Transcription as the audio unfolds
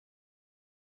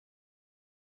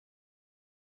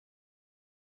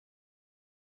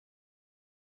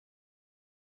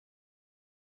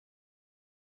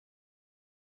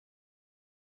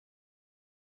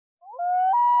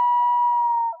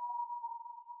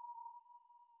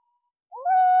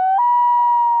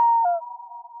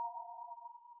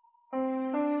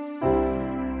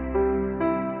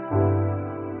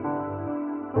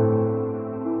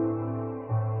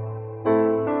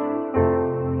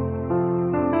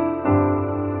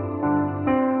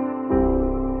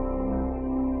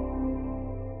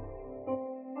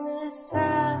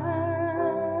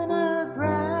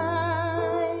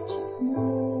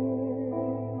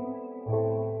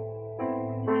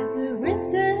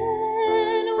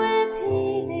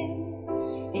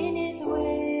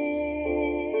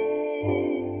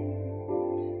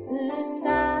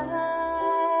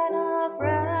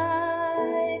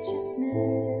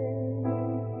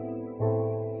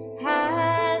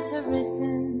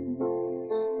presence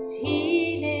with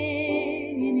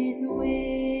healing in His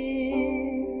ways.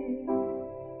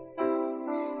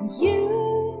 And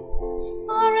you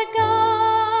are a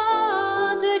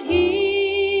God that healeth.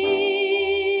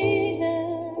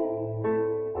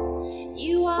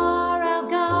 You are our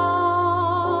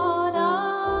God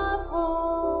of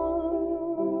hope.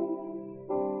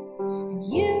 And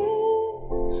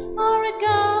you are a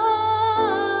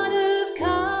God of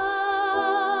comfort,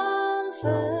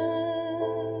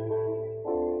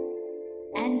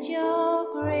 and your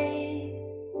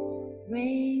grace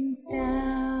rains down.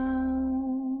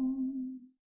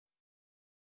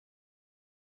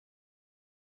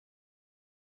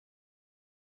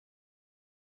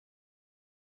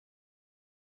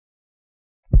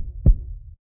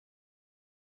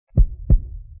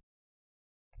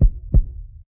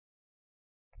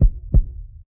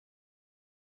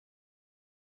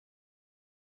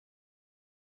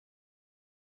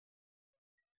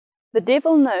 The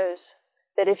devil knows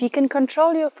that if he can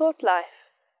control your thought life,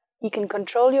 he can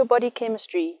control your body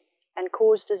chemistry and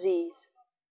cause disease.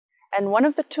 And one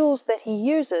of the tools that he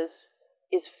uses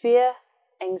is fear,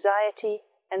 anxiety,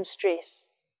 and stress.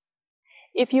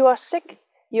 If you are sick,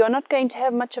 you are not going to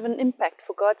have much of an impact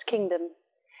for God's kingdom,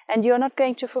 and you are not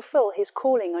going to fulfill His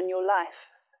calling on your life.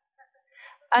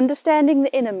 Understanding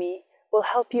the enemy will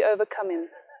help you overcome him.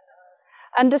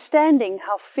 Understanding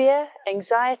how fear,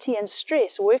 anxiety, and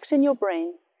stress works in your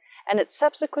brain and its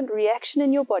subsequent reaction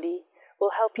in your body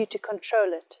will help you to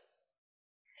control it.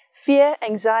 Fear,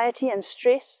 anxiety, and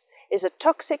stress is a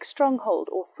toxic stronghold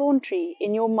or thorn tree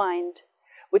in your mind,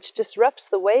 which disrupts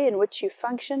the way in which you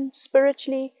function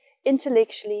spiritually,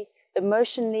 intellectually,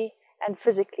 emotionally, and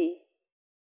physically.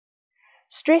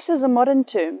 Stress is a modern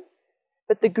term,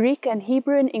 but the Greek and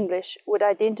Hebrew and English would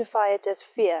identify it as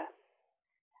fear.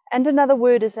 And another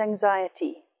word is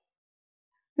anxiety.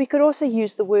 We could also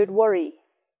use the word worry.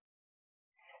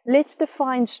 Let's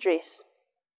define stress.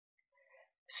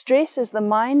 Stress is the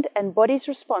mind and body's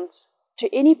response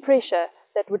to any pressure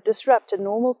that would disrupt a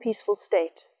normal peaceful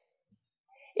state.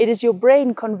 It is your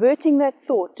brain converting that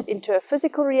thought into a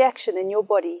physical reaction in your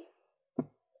body.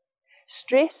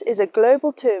 Stress is a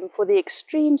global term for the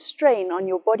extreme strain on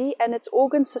your body and its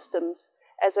organ systems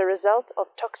as a result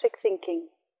of toxic thinking.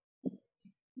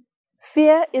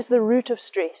 Fear is the root of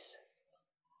stress.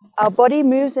 Our body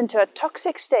moves into a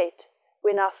toxic state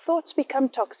when our thoughts become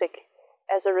toxic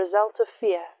as a result of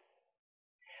fear.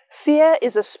 Fear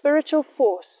is a spiritual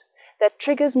force that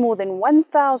triggers more than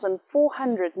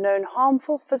 1,400 known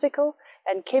harmful physical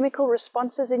and chemical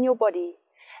responses in your body,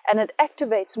 and it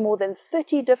activates more than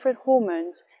 30 different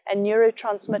hormones and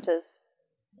neurotransmitters.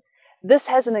 This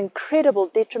has an incredible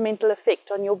detrimental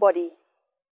effect on your body.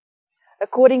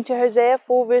 According to Hosea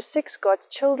 4 verse 6, God's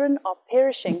children are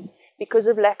perishing because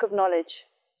of lack of knowledge.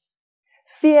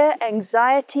 Fear,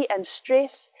 anxiety, and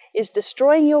stress is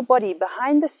destroying your body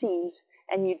behind the scenes,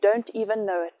 and you don't even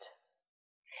know it.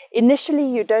 Initially,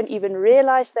 you don't even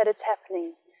realize that it's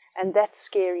happening, and that's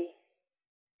scary.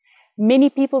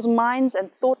 Many people's minds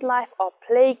and thought life are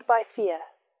plagued by fear.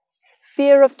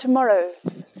 Fear of tomorrow,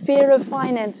 fear of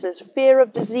finances, fear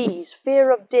of disease,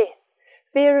 fear of death,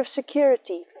 fear of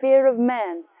security, fear of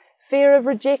man, fear of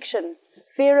rejection,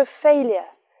 fear of failure,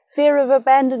 fear of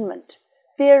abandonment,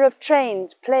 fear of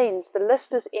trains, planes, the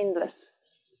list is endless.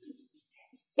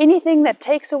 Anything that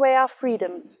takes away our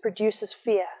freedom produces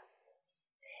fear.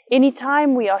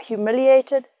 Anytime we are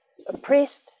humiliated,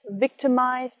 oppressed,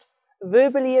 victimized,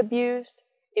 verbally abused,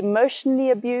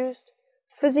 emotionally abused,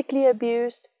 physically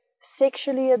abused,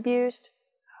 sexually abused,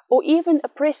 or even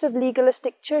oppressive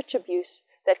legalistic church abuse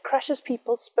that crushes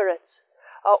people's spirits,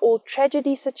 are all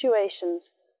tragedy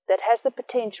situations that has the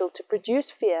potential to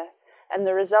produce fear and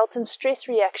the resultant stress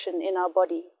reaction in our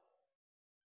body.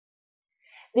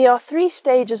 There are 3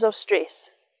 stages of stress.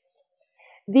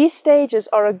 These stages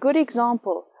are a good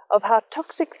example of how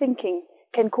toxic thinking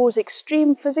can cause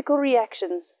extreme physical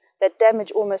reactions that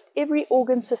damage almost every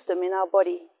organ system in our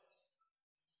body.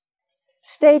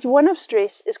 Stage 1 of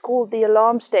stress is called the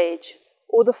alarm stage,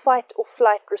 or the fight or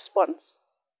flight response.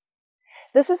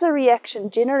 This is a reaction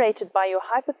generated by your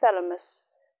hypothalamus,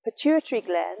 pituitary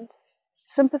gland,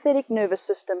 sympathetic nervous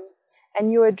system,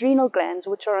 and your adrenal glands,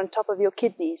 which are on top of your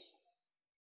kidneys.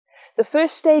 The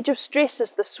first stage of stress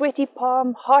is the sweaty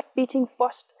palm, heart-beating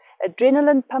fast,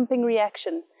 adrenaline-pumping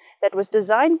reaction that was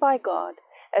designed by God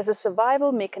as a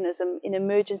survival mechanism in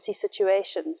emergency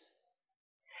situations.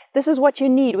 This is what you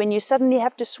need when you suddenly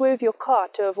have to swerve your car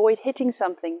to avoid hitting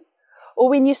something, or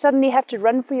when you suddenly have to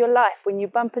run for your life when you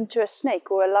bump into a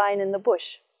snake or a lion in the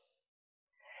bush.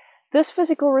 This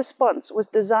physical response was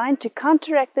designed to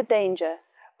counteract the danger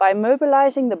by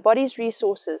mobilizing the body's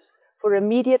resources for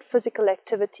immediate physical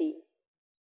activity.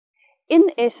 In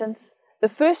essence,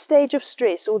 the first stage of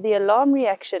stress or the alarm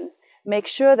reaction makes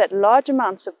sure that large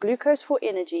amounts of glucose for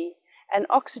energy and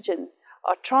oxygen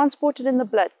are transported in the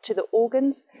blood to the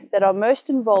organs that are most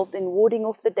involved in warding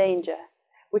off the danger,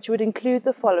 which would include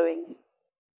the following: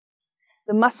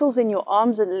 the muscles in your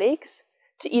arms and legs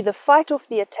to either fight off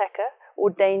the attacker or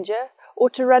danger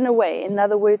or to run away, in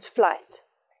other words, flight,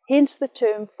 hence the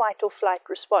term fight or flight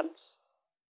response.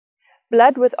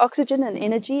 Blood with oxygen and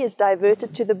energy is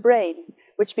diverted to the brain,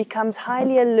 which becomes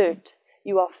highly alert.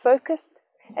 You are focused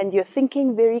and you're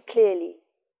thinking very clearly.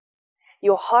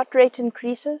 Your heart rate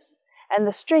increases, and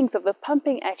the strength of the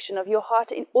pumping action of your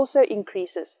heart also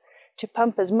increases to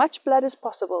pump as much blood as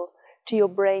possible to your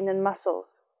brain and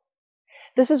muscles.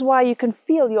 This is why you can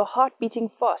feel your heart beating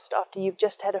fast after you've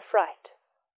just had a fright.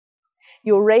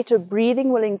 Your rate of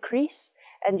breathing will increase,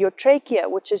 and your trachea,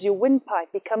 which is your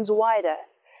windpipe, becomes wider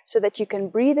so that you can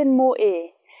breathe in more air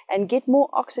and get more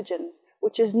oxygen,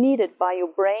 which is needed by your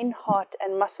brain, heart,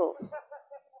 and muscles.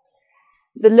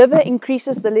 The liver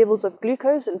increases the levels of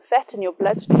glucose and fat in your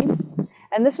bloodstream,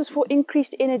 and this is for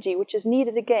increased energy, which is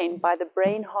needed again by the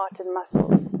brain, heart, and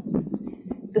muscles.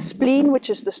 The spleen, which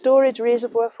is the storage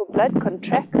reservoir for blood,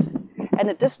 contracts, and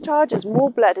it discharges more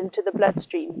blood into the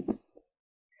bloodstream.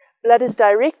 Blood is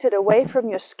directed away from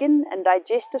your skin and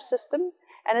digestive system,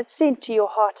 and it's sent to your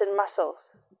heart and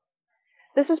muscles.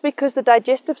 This is because the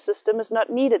digestive system is not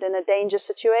needed in a danger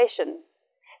situation.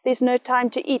 There's no time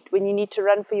to eat when you need to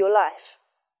run for your life.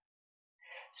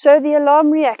 So the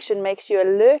alarm reaction makes you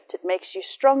alert, it makes you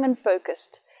strong and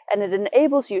focused, and it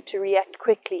enables you to react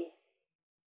quickly.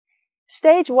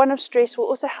 Stage 1 of stress will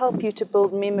also help you to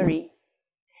build memory.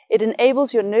 It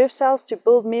enables your nerve cells to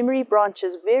build memory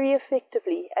branches very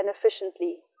effectively and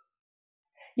efficiently.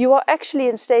 You are actually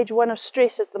in stage 1 of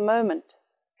stress at the moment,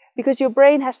 because your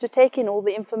brain has to take in all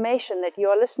the information that you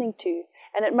are listening to,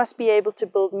 and it must be able to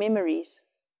build memories.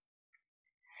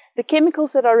 The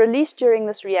chemicals that are released during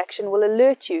this reaction will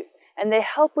alert you, and they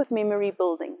help with memory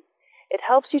building. It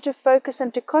helps you to focus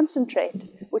and to concentrate,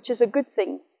 which is a good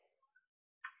thing.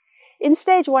 In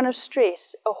stage 1 of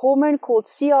stress, a hormone called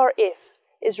CRF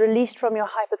is released from your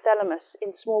hypothalamus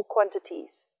in small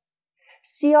quantities.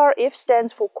 CRF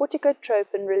stands for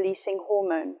corticotropin-releasing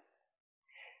hormone.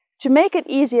 To make it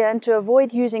easier and to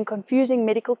avoid using confusing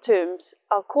medical terms,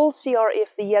 I'll call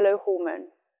CRF the yellow hormone.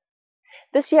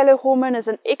 This yellow hormone is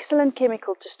an excellent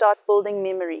chemical to start building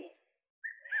memory.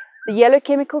 The yellow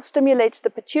chemical stimulates the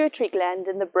pituitary gland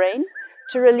in the brain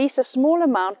to release a small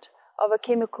amount of a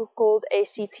chemical called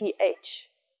ACTH.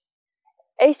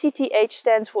 ACTH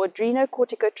stands for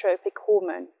adrenocorticotropic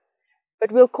hormone,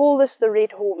 but we'll call this the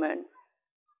red hormone.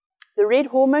 The red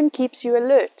hormone keeps you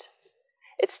alert.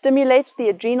 It stimulates the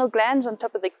adrenal glands on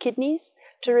top of the kidneys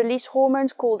to release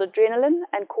hormones called adrenaline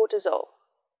and cortisol.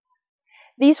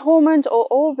 These hormones are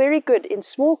all very good in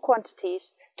small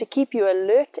quantities to keep you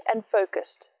alert and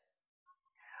focused.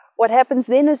 What happens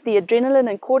then is the adrenaline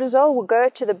and cortisol will go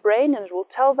to the brain, and it will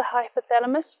tell the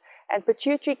hypothalamus and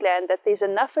pituitary gland that there's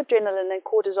enough adrenaline and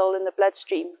cortisol in the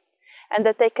bloodstream and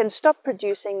that they can stop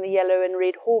producing the yellow and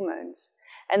red hormones.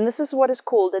 And this is what is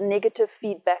called a negative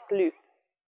feedback loop.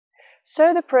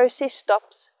 So the process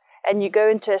stops and you go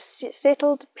into a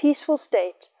settled, peaceful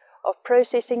state of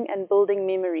processing and building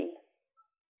memory.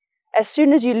 As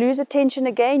soon as you lose attention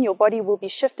again, your body will be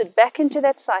shifted back into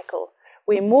that cycle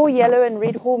where more yellow and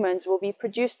red hormones will be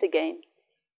produced again.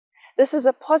 This is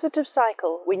a positive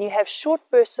cycle when you have short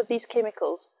bursts of these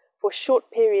chemicals for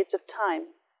short periods of time.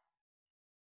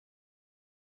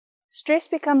 Stress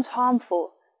becomes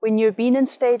harmful when you've been in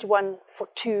stage 1 for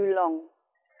too long,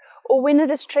 or when it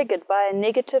is triggered by a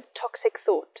negative, toxic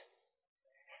thought.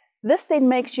 This then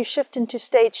makes you shift into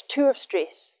stage 2 of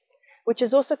stress, which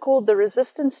is also called the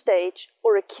resistant stage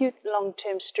or acute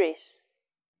long-term stress.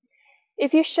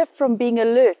 If you shift from being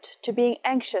alert to being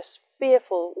anxious,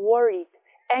 fearful, worried,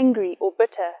 angry, or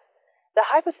bitter, the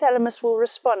hypothalamus will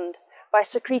respond by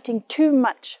secreting too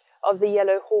much of the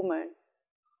yellow hormone.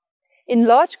 In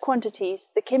large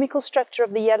quantities, the chemical structure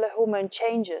of the yellow hormone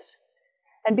changes,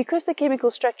 and because the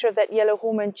chemical structure of that yellow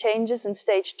hormone changes in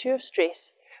stage 2 of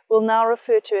stress, we'll now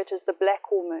refer to it as the black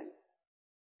hormone.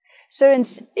 So in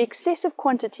excessive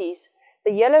quantities,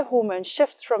 the yellow hormone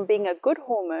shifts from being a good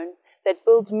hormone that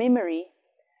builds memory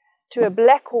to a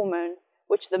black hormone,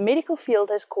 which the medical field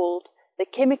has called the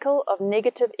chemical of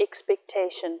negative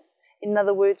expectation, in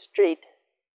other words, dread.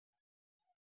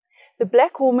 The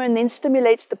black hormone then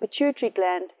stimulates the pituitary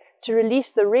gland to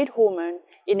release the red hormone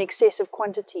in excessive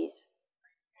quantities.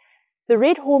 The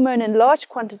red hormone in large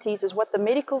quantities is what the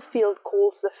medical field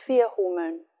calls the fear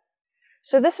hormone.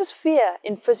 So this is fear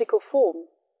in physical form.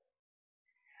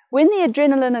 When the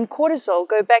adrenaline and cortisol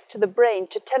go back to the brain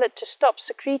to tell it to stop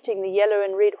secreting the yellow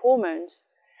and red hormones,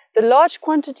 the large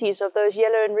quantities of those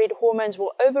yellow and red hormones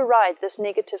will override this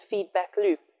negative feedback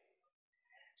loop.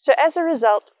 So as a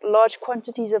result, large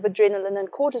quantities of adrenaline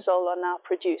and cortisol are now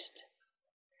produced.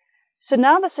 So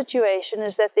now the situation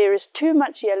is that there is too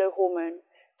much yellow hormone,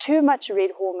 too much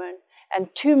red hormone,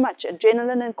 and too much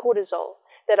adrenaline and cortisol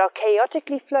that are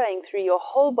chaotically flowing through your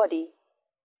whole body.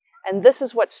 And this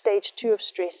is what stage 2 of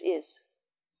stress is.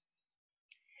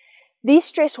 These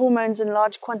stress hormones in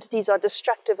large quantities are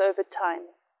destructive over time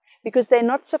because they're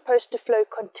not supposed to flow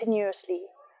continuously,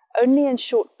 only in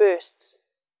short bursts.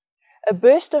 A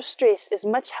burst of stress is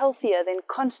much healthier than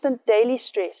constant daily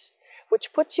stress,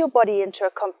 which puts your body into a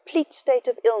complete state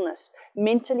of illness,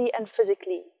 mentally and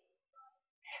physically.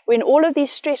 When all of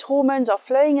these stress hormones are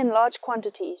flowing in large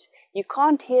quantities, you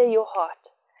can't hear your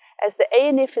heart, as the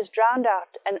ANF is drowned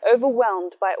out and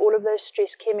overwhelmed by all of those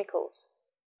stress chemicals.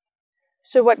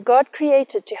 So what God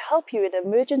created to help you in an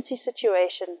emergency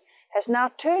situation has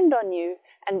now turned on you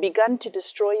and begun to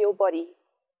destroy your body.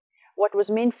 What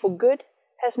was meant for good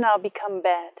has now become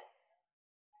bad.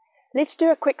 Let's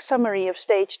do a quick summary of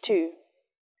stage 2.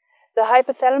 The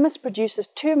hypothalamus produces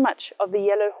too much of the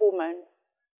yellow hormone.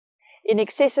 In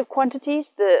excessive quantities,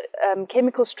 the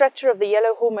chemical structure of the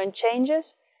yellow hormone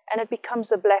changes and it becomes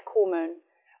the black hormone,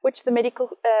 which the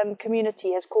medical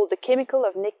community has called the chemical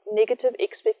of negative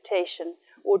expectation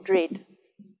or dread.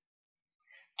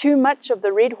 Too much of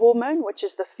the red hormone, which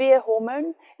is the fear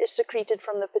hormone, is secreted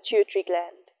from the pituitary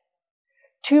gland.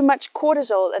 Too much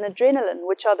cortisol and adrenaline,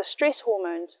 which are the stress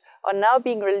hormones, are now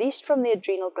being released from the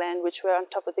adrenal gland, which were on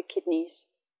top of the kidneys.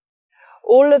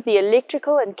 All of the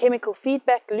electrical and chemical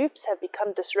feedback loops have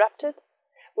become disrupted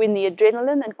when the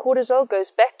adrenaline and cortisol goes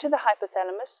back to the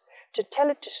hypothalamus to tell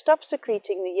it to stop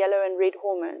secreting the yellow and red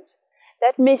hormones.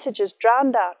 That message is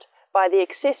drowned out by the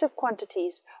excessive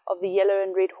quantities of the yellow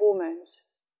and red hormones.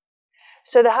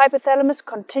 So the hypothalamus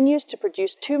continues to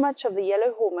produce too much of the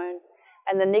yellow hormone,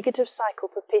 and the negative cycle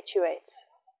perpetuates.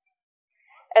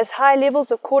 As high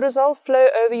levels of cortisol flow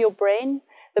over your brain,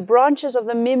 the branches of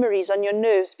the memories on your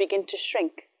nerves begin to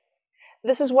shrink.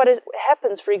 This is what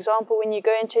happens, for example, when you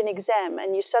go into an exam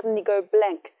and you suddenly go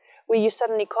blank, where you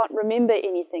suddenly can't remember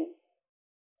anything.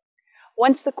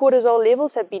 Once the cortisol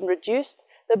levels have been reduced,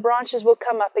 the branches will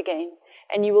come up again,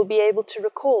 and you will be able to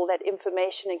recall that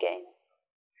information again.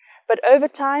 But over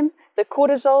time, the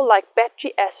cortisol, like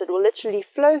battery acid, will literally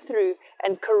flow through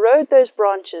and corrode those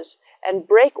branches and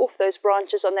break off those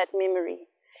branches on that memory.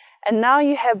 And now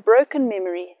you have broken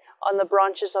memory on the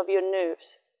branches of your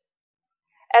nerves.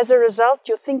 As a result,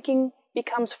 your thinking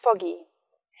becomes foggy.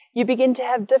 You begin to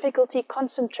have difficulty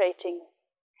concentrating.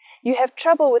 You have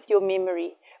trouble with your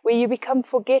memory, where you become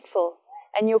forgetful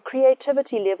and your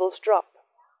creativity levels drop.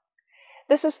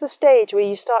 This is the stage where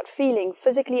you start feeling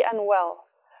physically unwell,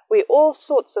 where all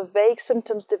sorts of vague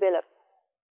symptoms develop.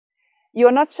 You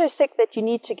are not so sick that you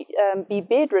need to be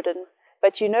bedridden,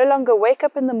 but you no longer wake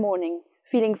up in the morning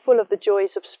feeling full of the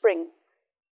joys of spring.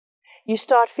 You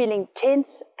start feeling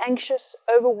tense, anxious,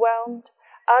 overwhelmed,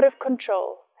 out of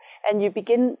control, and you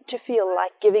begin to feel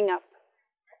like giving up.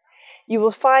 You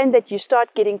will find that you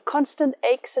start getting constant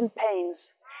aches and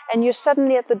pains, and you're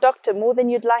suddenly at the doctor more than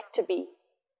you'd like to be.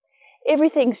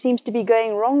 Everything seems to be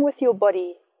going wrong with your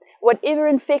body. Whatever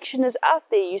infection is out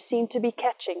there, you seem to be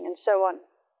catching, and so on.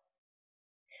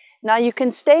 Now you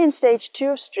can stay in stage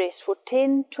 2 of stress for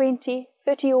 10, 20,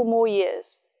 30 or more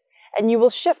years, and you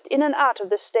will shift in and out of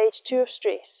this stage 2 of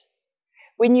stress.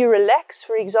 When you relax,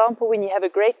 for example, when you have a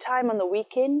great time on the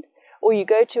weekend, or you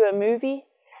go to a movie,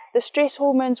 the stress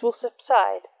hormones will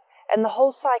subside, and the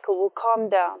whole cycle will calm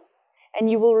down, and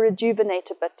you will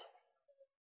rejuvenate a bit.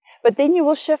 But then you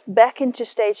will shift back into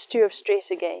stage 2 of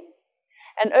stress again.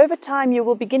 And over time, you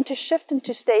will begin to shift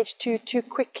into stage 2 too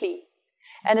quickly.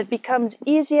 And it becomes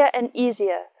easier and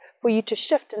easier for you to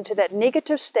shift into that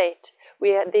negative state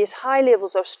where there's high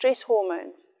levels of stress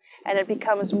hormones, and it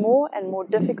becomes more and more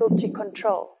difficult to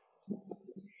control.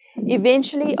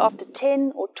 Eventually, after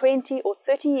 10 or 20 or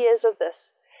 30 years of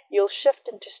this, you'll shift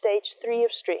into stage 3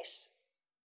 of stress.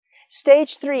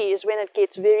 Stage 3 is when it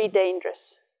gets very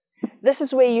dangerous. This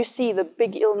is where you see the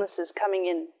big illnesses coming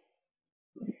in.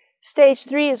 Stage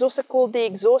 3 is also called the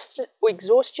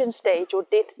exhaustion stage or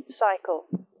death cycle.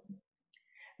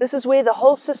 This is where the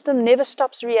whole system never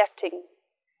stops reacting.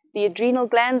 The adrenal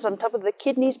glands on top of the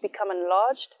kidneys become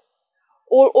enlarged.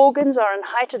 All organs are on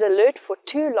heightened alert for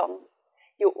too long.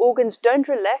 your organs don't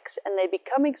relax and they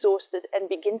become exhausted and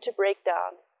begin to break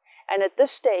down. And at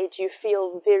this stage, you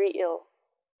feel very ill.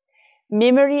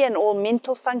 Memory and all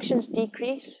mental functions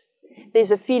decrease.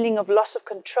 There's a feeling of loss of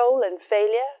control and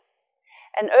failure.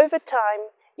 And over time,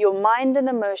 your mind and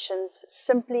emotions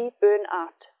simply burn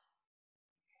out.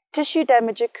 Tissue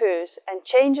damage occurs and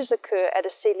changes occur at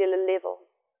a cellular level.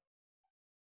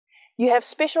 You have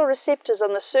special receptors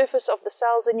on the surface of the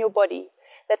cells in your body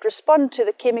that respond to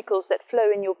the chemicals that flow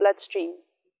in your bloodstream.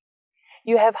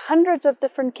 You have hundreds of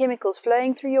different chemicals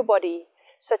flowing through your body,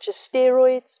 such as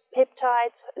steroids,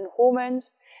 peptides, and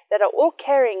hormones, that are all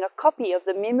carrying a copy of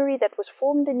the memory that was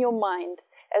formed in your mind,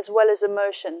 as well as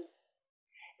emotion.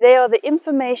 They are the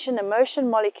information-emotion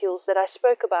molecules that I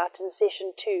spoke about in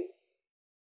session 2.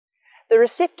 The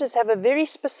receptors have a very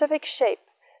specific shape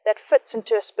that fits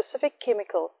into a specific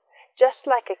chemical, just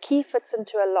like a key fits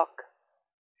into a lock.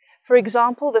 For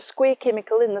example, the square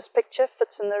chemical in this picture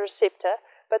fits in the receptor,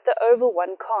 but the oval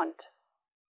one can't.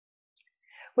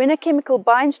 When a chemical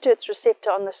binds to its receptor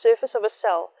on the surface of a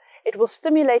cell, it will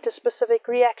stimulate a specific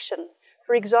reaction,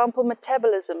 for example,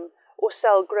 metabolism or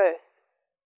cell growth.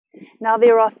 Now,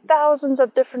 there are thousands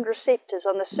of different receptors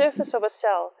on the surface of a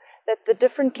cell that the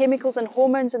different chemicals and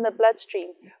hormones in the bloodstream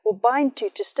will bind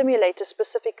to stimulate a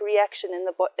specific reaction in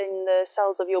the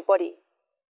cells of your body.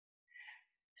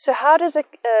 So how does a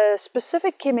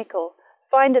specific chemical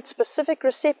find its specific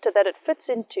receptor that it fits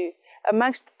into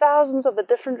amongst thousands of the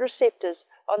different receptors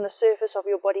on the surface of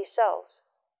your body cells?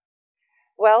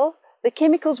 Well, the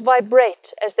chemicals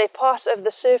vibrate as they pass over the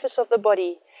surface of the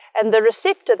body, and the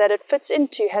receptor that it fits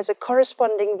into has a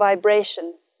corresponding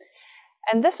vibration.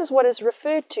 And this is what is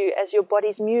referred to as your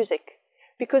body's music,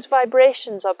 because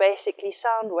vibrations are basically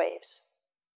sound waves.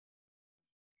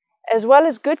 As well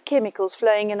as good chemicals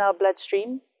flowing in our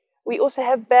bloodstream, we also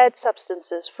have bad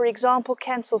substances, for example,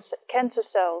 cancer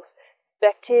cells,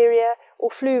 bacteria, or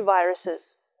flu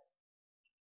viruses.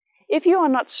 If you are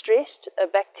not stressed, a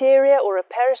bacteria or a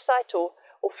parasite or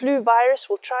flu virus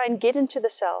will try and get into the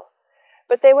cell,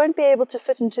 but they won't be able to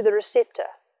fit into the receptor.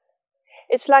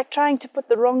 It's like trying to put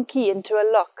the wrong key into a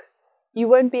lock. You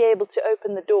won't be able to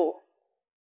open the door.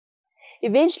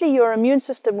 Eventually, your immune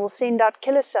system will send out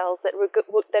killer cells that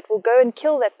will go and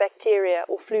kill that bacteria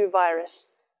or flu virus.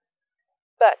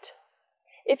 But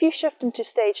if you shift into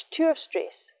stage 2 of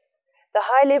stress, the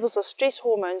high levels of stress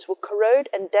hormones will corrode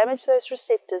and damage those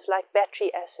receptors like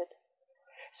battery acid.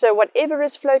 So whatever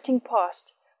is floating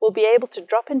past will be able to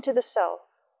drop into the cell.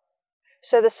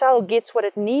 So the cell gets what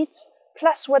it needs,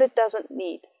 plus what it doesn't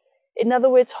need. In other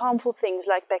words, harmful things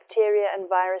like bacteria and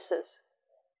viruses.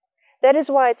 That is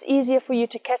why it's easier for you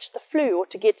to catch the flu or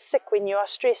to get sick when you are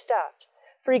stressed out.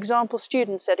 For example,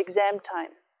 students at exam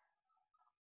time.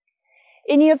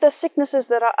 Any of the sicknesses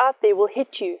that are out there will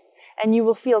hit you, and you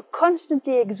will feel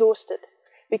constantly exhausted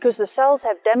because the cells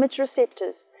have damaged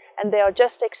receptors and they are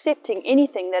just accepting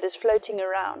anything that is floating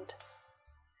around.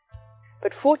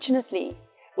 But fortunately,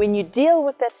 when you deal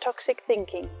with that toxic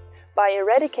thinking by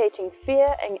eradicating fear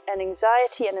and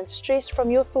anxiety and stress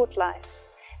from your thought life,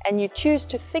 and you choose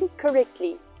to think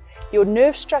correctly, your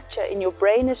nerve structure in your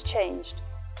brain is changed.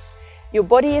 Your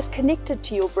body is connected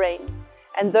to your brain,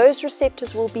 and those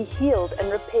receptors will be healed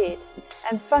and repaired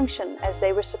and function as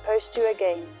they were supposed to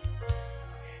again.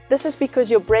 This is because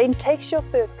your brain takes your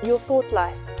thought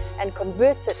life and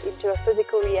converts it into a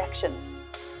physical reaction.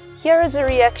 Here is a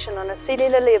reaction on a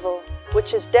cellular level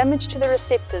which is damage to the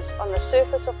receptors on the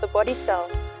surface of the body cell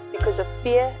because of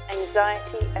fear,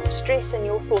 anxiety, and stress in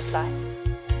your thought life.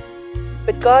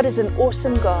 But God is an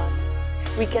awesome God.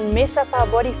 We can mess up our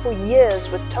body for years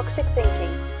with toxic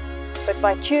thinking, but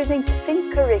by choosing to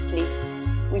think correctly,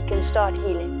 we can start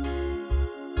healing.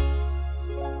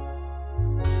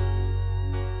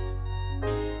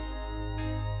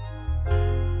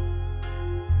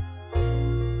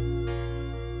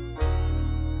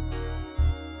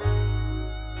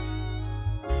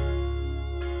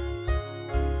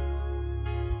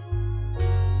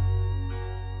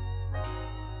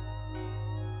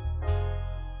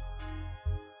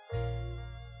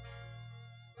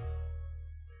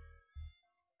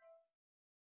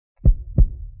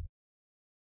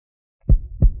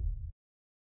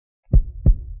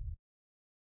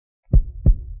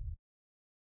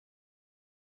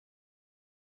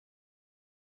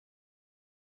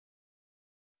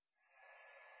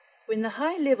 When the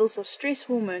high levels of stress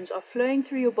hormones are flowing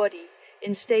through your body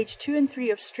in stage 2 and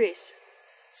 3 of stress,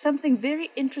 something very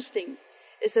interesting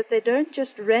is that they don't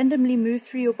just randomly move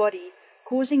through your body,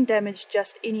 causing damage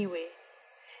just anywhere.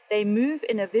 They move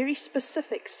in a very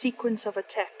specific sequence of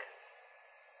attack.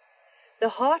 The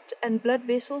heart and blood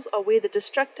vessels are where the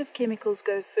destructive chemicals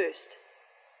go first.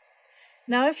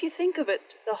 Now, if you think of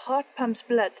it, the heart pumps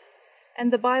blood,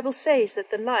 and the Bible says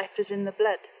that the life is in the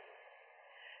blood.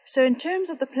 So in terms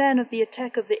of the plan of the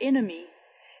attack of the enemy,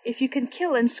 if you can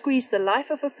kill and squeeze the life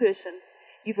of a person,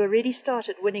 you've already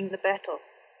started winning the battle.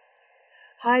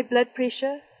 High blood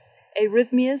pressure,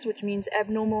 arrhythmias, which means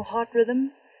abnormal heart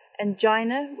rhythm,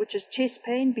 angina, which is chest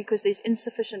pain because there's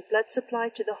insufficient blood supply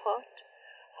to the heart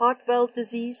valve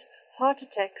disease, heart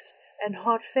attacks, and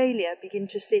heart failure begin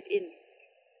to set in.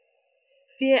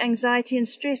 Fear, anxiety, and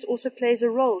stress also plays a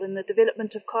role in the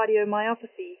development of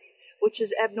cardiomyopathy, which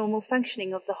is abnormal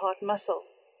functioning of the heart muscle.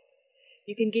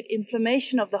 You can get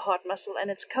inflammation of the heart muscle and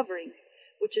its covering,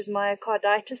 which is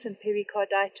myocarditis and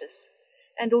pericarditis,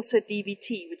 and also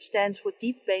DVT, which stands for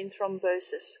deep vein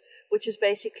thrombosis, which is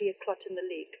basically a clot in the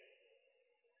leg.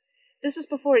 This is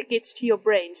before it gets to your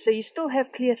brain, so you still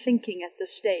have clear thinking at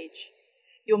this stage.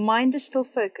 Your mind is still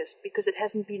focused because it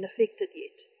hasn't been affected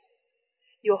yet.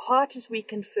 Your heart is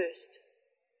weakened first.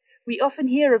 We often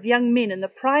hear of young men in the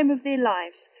prime of their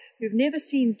lives who've never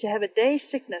seemed to have a day's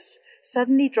sickness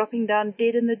suddenly dropping down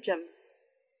dead in the gym.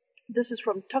 This is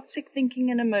from toxic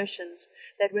thinking and emotions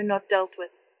that were not dealt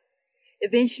with.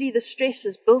 Eventually the stress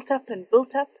is built up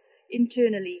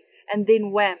internally, and then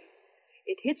wham,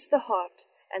 it hits the heart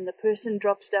and the person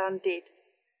drops down dead.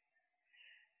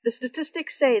 The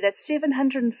statistics say that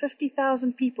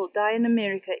 750,000 people die in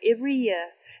America every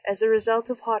year as a result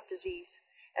of heart disease,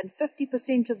 and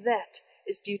 50% of that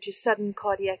is due to sudden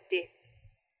cardiac death.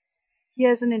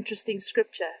 Here's an interesting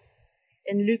scripture.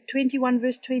 In Luke 21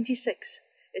 verse 26,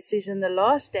 it says, "In the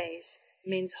last days,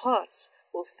 men's hearts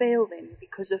will fail them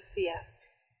because of fear."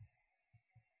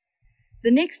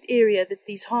 The next area that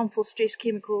these harmful stress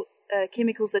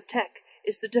chemicals attack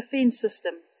is the defense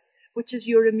system, which is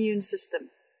your immune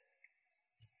system.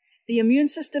 The immune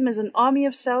system is an army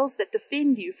of cells that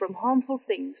defend you from harmful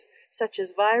things, such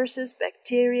as viruses,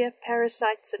 bacteria,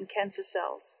 parasites, and cancer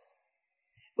cells.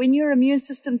 When your immune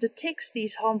system detects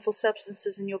these harmful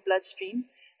substances in your bloodstream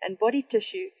and body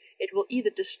tissue, it will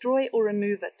either destroy or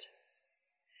remove it.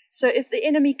 So if the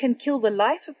enemy can kill the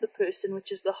life of the person,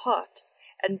 which is the heart,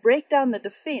 and break down the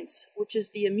defense, which is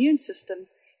the immune system,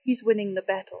 he's winning the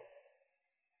battle.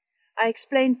 I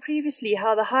explained previously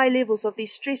how the high levels of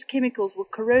these stress chemicals will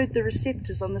corrode the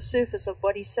receptors on the surface of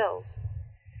body cells.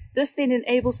 This then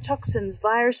enables toxins,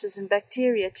 viruses, and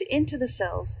bacteria to enter the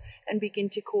cells and begin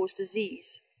to cause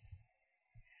disease.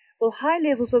 Well, high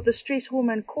levels of the stress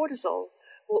hormone cortisol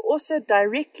will also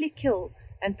directly kill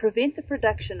and prevent the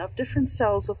production of different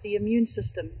cells of the immune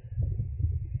system.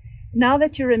 Now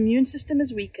that your immune system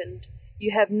is weakened,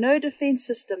 you have no defense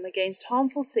system against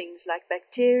harmful things like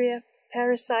bacteria,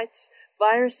 parasites,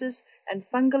 viruses, and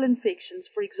fungal infections,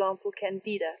 for example,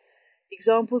 candida.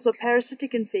 Examples of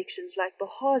parasitic infections like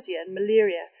bilharzia and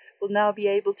malaria will now be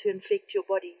able to infect your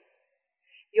body.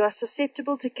 You are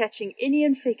susceptible to catching any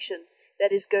infection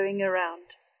that is going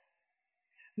around.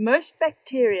 Most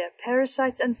bacteria,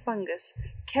 parasites, and fungus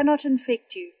cannot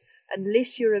infect you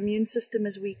unless your immune system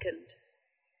is weakened.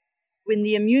 When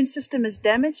the immune system is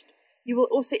damaged, you will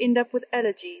also end up with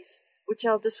allergies, which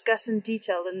I'll discuss in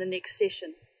detail in the next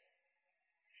session.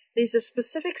 There's a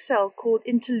specific cell called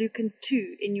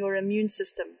interleukin-2 in your immune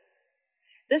system.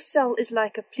 This cell is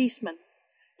like a policeman.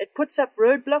 It puts up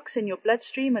roadblocks in your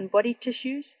bloodstream and body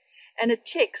tissues, and it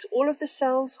checks all of the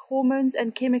cells, hormones,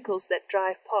 and chemicals that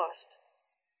drive past.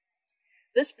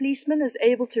 This policeman is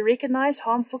able to recognize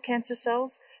harmful cancer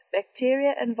cells,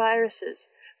 bacteria, and viruses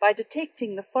by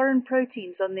detecting the foreign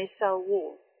proteins on their cell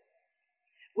wall.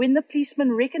 When the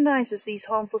policeman recognizes these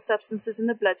harmful substances in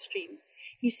the bloodstream,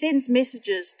 he sends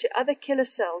messages to other killer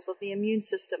cells of the immune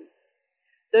system.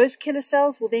 Those killer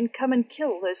cells will then come and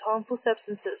kill those harmful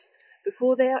substances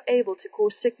before they are able to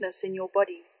cause sickness in your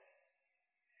body.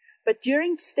 But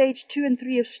during stage 2 and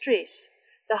 3 of stress,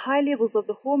 the high levels of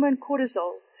the hormone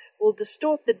cortisol will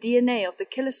distort the DNA of the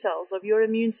killer cells of your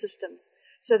immune system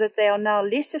so that they are now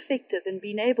less effective in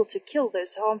being able to kill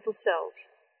those harmful cells.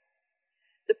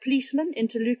 The policeman,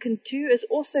 interleukin-2, is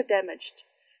also damaged,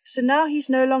 so now he's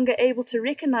no longer able to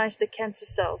recognize the cancer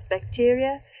cells,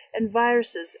 bacteria, and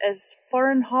viruses as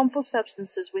foreign harmful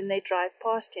substances when they drive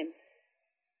past him.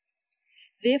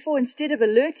 Therefore, instead of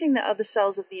alerting the other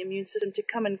cells of the immune system to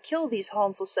come and kill these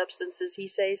harmful substances, he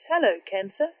says, "Hello,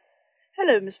 cancer.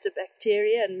 Hello, Mr.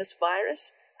 Bacteria and Miss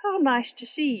Virus. How nice to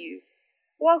see you.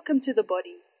 Welcome to the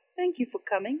body. Thank you for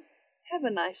coming. Have a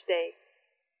nice day."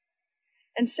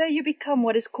 And so you become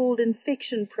what is called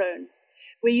infection-prone,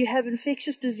 where you have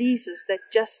infectious diseases that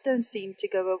just don't seem to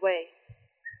go away.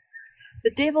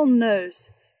 The devil knows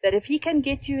that if he can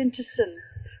get you into sin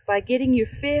by getting you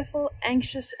fearful,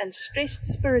 anxious, and stressed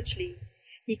spiritually,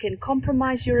 he can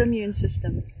compromise your immune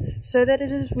system so that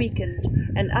it is weakened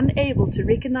and unable to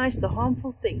recognize the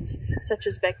harmful things such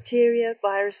as bacteria,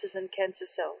 viruses, and cancer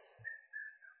cells.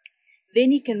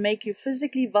 Then he can make you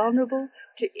physically vulnerable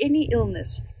to any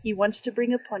illness he wants to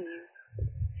bring upon you.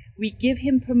 We give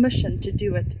him permission to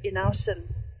do it in our sin.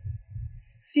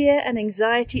 Fear and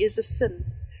anxiety is a sin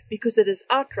because it is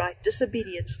outright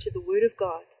disobedience to the Word of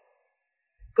God.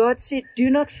 God said, "Do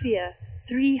not fear,"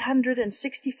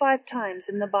 365 times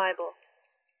in the Bible.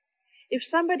 If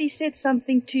somebody said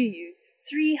something to you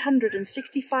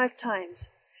 365 times,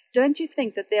 don't you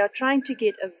think that they are trying to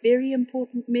get a very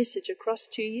important message across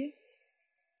to you?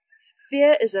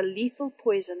 Fear is a lethal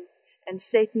poison, and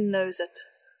Satan knows it.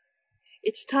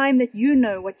 It's time that you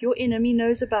know what your enemy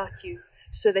knows about you,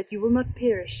 so that you will not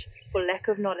perish for lack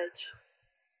of knowledge.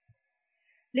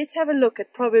 Let's have a look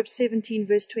at Proverbs 17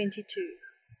 verse 22.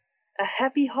 A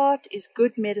happy heart is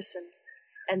good medicine,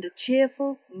 and a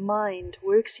cheerful mind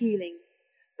works healing,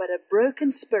 but a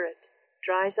broken spirit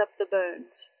dries up the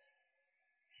bones.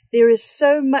 There is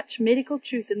so much medical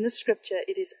truth in this scripture,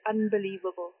 it is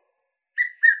unbelievable.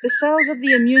 The cells of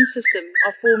the immune system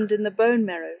are formed in the bone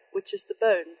marrow, which is the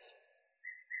bones.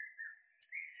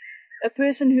 A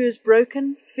person who is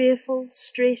broken, fearful,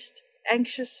 stressed,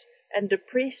 anxious, and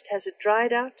depressed has a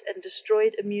dried out and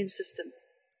destroyed immune system.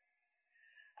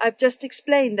 I've just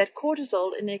explained that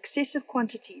cortisol in excessive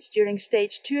quantities during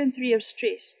stage 2 and 3 of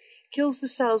stress kills the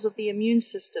cells of the immune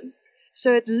system,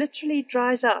 so it literally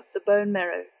dries out the bone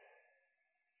marrow.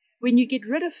 When you get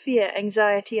rid of fear,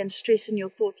 anxiety, and stress in your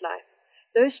thought life,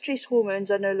 those stress hormones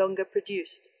are no longer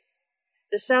produced.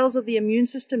 The cells of the immune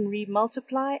system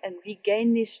re-multiply and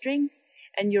regain their strength,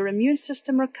 and your immune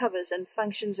system recovers and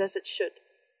functions as it should.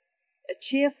 A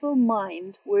cheerful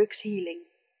mind works healing.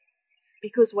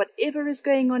 Because whatever is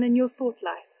going on in your thought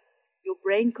life, your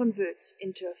brain converts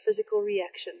into a physical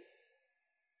reaction.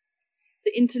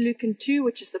 The interleukin 2,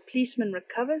 which is the policeman,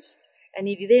 recovers, and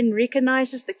he then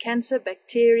recognizes the cancer,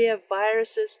 bacteria,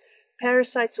 viruses,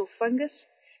 parasites, or fungus,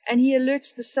 and he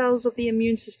alerts the cells of the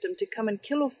immune system to come and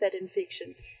kill off that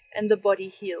infection, and the body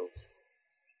heals.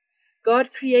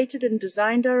 God created and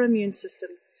designed our immune system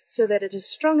so that it is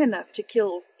strong enough to kill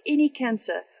off any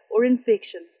cancer or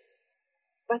infection.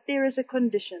 But there is a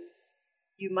condition.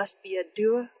 You must be a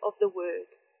doer of the word.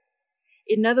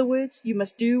 In other words, you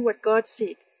must do what God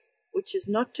said, which is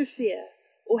not to fear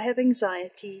or have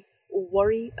anxiety or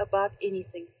worry about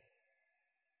anything.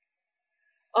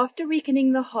 After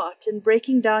weakening the heart and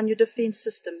breaking down your defense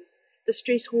system, the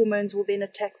stress hormones will then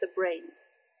attack the brain.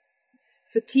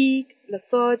 Fatigue,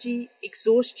 lethargy,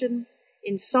 exhaustion,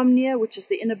 insomnia, which is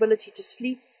the inability to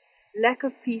sleep, lack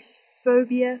of peace,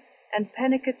 phobia, and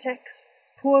panic attacks,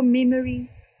 poor memory,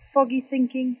 foggy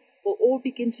thinking will all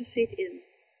begin to set in.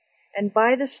 And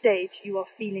by the stage, you are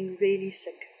feeling really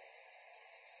sick.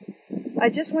 I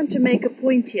just want to make a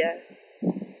point here.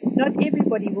 Not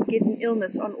everybody will get an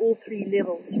illness on all 3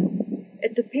 levels.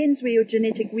 It depends where your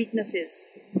genetic weakness is.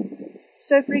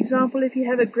 So, for example, if you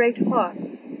have a great heart,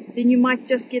 then you might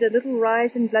just get a little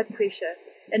rise in blood pressure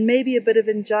and maybe a bit of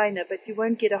angina, but you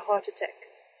won't get a heart attack.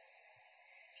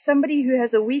 Somebody who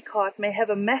has a weak heart may have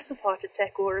a massive heart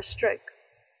attack or a stroke.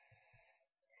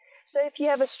 So if you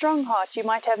have a strong heart, you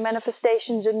might have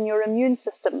manifestations in your immune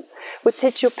system, which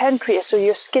hits your pancreas or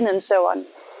your skin and so on.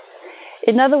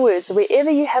 In other words, wherever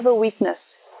you have a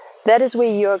weakness, that is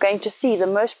where you are going to see the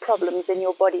most problems in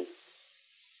your body.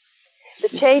 The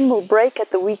chain will break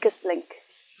at the weakest link.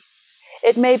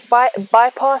 It may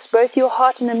bypass both your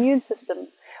heart and immune system,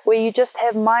 where you just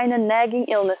have minor nagging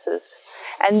illnesses.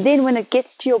 And then when it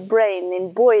gets to your brain,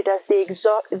 then boy, does the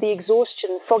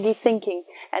exhaustion, foggy thinking,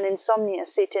 and insomnia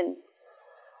set in.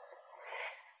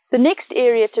 The next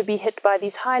area to be hit by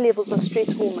these high levels of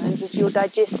stress hormones is your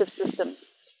digestive system.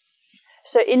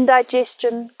 So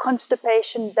indigestion,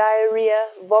 constipation, diarrhea,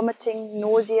 vomiting,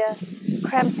 nausea,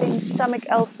 cramping, stomach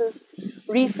ulcers,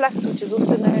 reflux, which is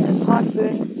also known as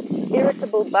heartburn,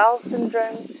 irritable bowel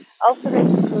syndrome,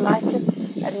 ulcerative colitis,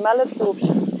 and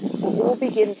malabsorption will all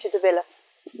begin to develop.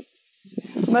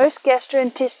 Most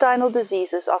gastrointestinal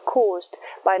diseases are caused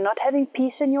by not having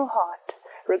peace in your heart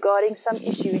regarding some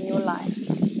issue in your life.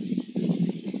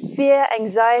 Fear,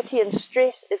 anxiety, and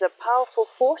stress is a powerful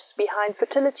force behind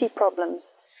fertility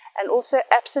problems and also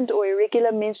absent or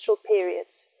irregular menstrual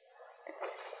periods.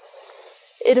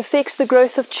 It affects the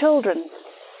growth of children.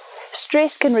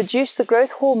 Stress can reduce the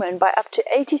growth hormone by up to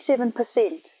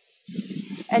 87%.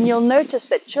 And you'll notice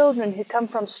that children who come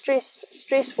from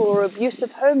stressful or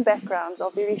abusive home backgrounds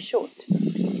are very short.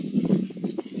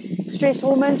 stress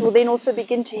hormones will then also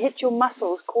begin to hit your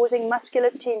muscles, causing muscular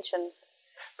tension.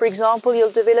 For example, you'll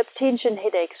develop tension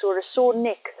headaches or a sore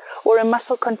neck or a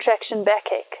muscle contraction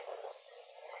backache.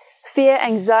 Fear,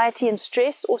 anxiety, and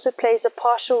stress also plays a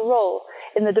partial role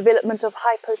in the development of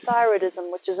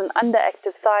hypothyroidism, which is an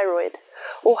underactive thyroid,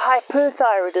 or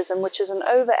hyperthyroidism, which is an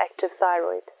overactive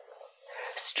thyroid.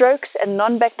 Strokes and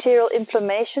non-bacterial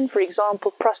inflammation, for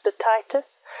example,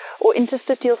 prostatitis, or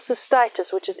interstitial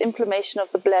cystitis, which is inflammation of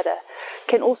the bladder,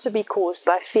 can also be caused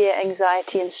by fear,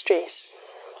 anxiety, and stress.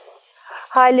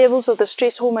 High levels of the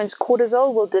stress hormones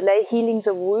cortisol will delay healings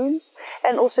of wounds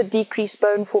and also decrease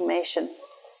bone formation.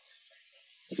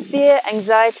 Fear,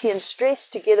 anxiety, and stress,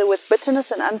 together with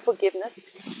bitterness and unforgiveness,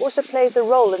 also plays a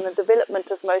role in the development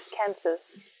of most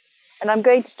cancers. And I'm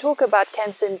going to talk about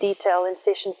cancer in detail in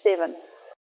session 7.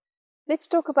 Let's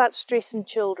talk about stress in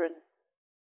children.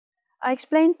 I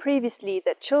explained previously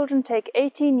that children take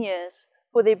 18 years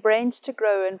for their brains to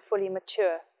grow and fully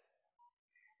mature.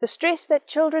 The stress that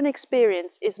children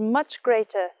experience is much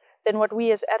greater than what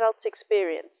we as adults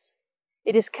experience.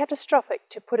 It is catastrophic,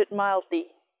 to put it mildly.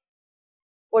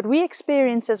 What we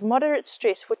experience as moderate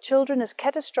stress for children is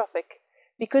catastrophic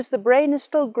because the brain is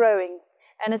still growing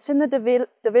and it's in the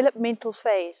developmental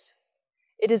phase.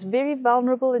 It is very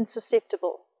vulnerable and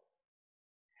susceptible.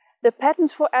 The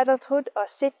patterns for adulthood are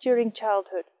set during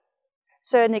childhood,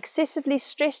 so an excessively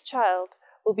stressed child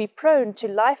will be prone to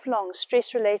lifelong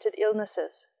stress-related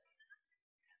illnesses.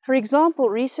 For example,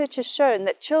 research has shown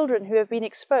that children who have been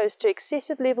exposed to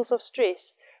excessive levels of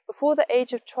stress before the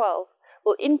age of 12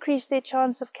 will increase their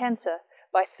chance of cancer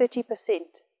by 30%.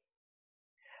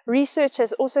 Research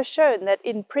has also shown that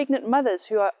in pregnant mothers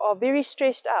who are very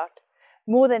stressed out,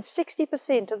 more than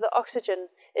 60% of the oxygen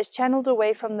is channeled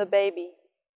away from the baby.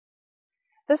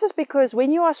 This is because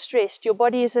when you are stressed, your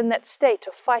body is in that state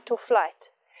of fight or flight,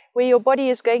 where your body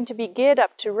is going to be geared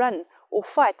up to run or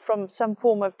fight from some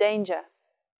form of danger.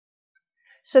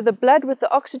 So the blood with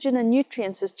the oxygen and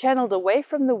nutrients is channeled away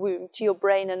from the womb to your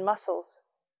brain and muscles.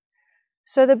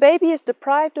 So the baby is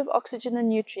deprived of oxygen and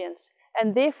nutrients,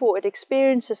 and therefore it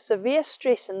experiences severe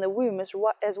stress in the womb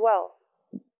as well.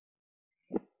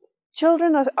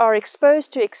 Children are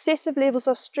exposed to excessive levels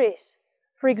of stress.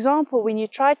 For example, when you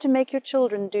try to make your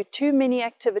children do too many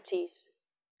activities,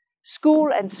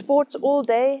 school and sports all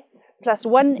day, plus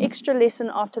one extra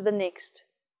lesson after the next.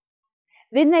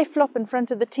 Then they flop in front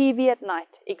of the TV at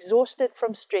night, exhausted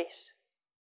from stress.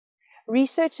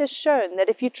 Research has shown that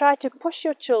if you try to push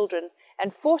your children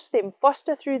and force them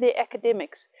faster through their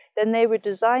academics than they were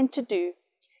designed to do,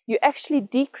 you actually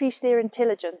decrease their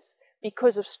intelligence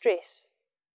because of stress.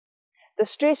 The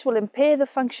stress will impair the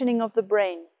functioning of the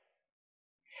brain.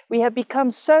 We have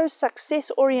become so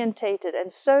success-orientated and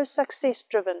so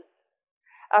success-driven.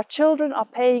 Our children are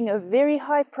paying a very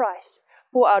high price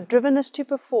for our drivenness to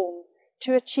perform,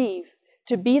 to achieve,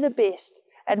 to be the best,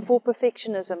 and for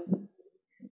perfectionism.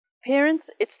 Parents,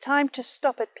 it's time to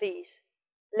stop it, please.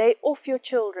 Lay off your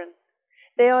children.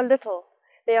 They are little.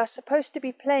 They are supposed to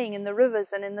be playing in the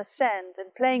rivers and in the sand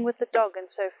and playing with the dog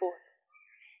and so forth.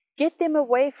 Get them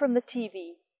away from the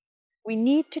TV. We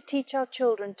need to teach our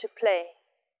children to play.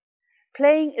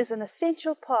 Playing is an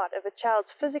essential part of a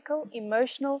child's physical,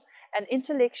 emotional, and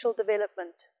intellectual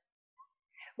development.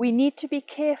 We need to be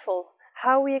careful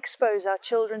how we expose our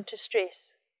children to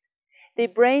stress. Their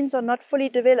brains are not fully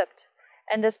developed,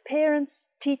 and as parents,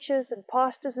 teachers, and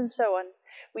pastors and so on,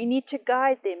 we need to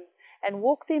guide them and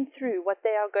walk them through what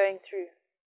they are going through.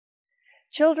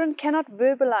 Children cannot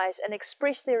verbalize and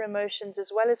express their emotions as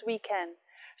well as we can,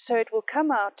 so it will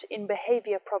come out in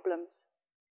behavior problems.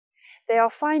 They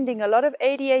are finding a lot of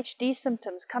ADHD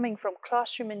symptoms coming from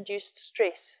classroom-induced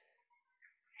stress.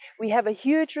 We have a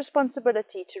huge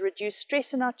responsibility to reduce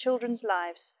stress in our children's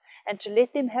lives and to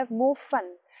let them have more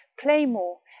fun, play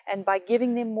more, and by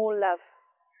giving them more love.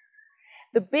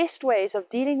 The best ways of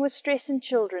dealing with stress in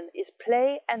children is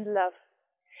play and love.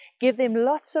 Give them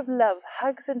lots of love,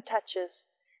 hugs and touches,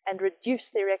 and reduce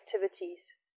their activities.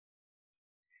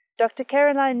 Dr.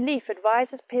 Caroline Leaf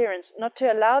advises parents not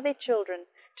to allow their children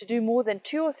to do more than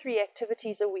 2 or 3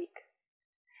 activities a week.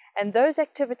 And those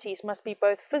activities must be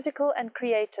both physical and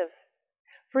creative.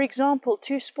 For example,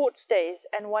 2 sports days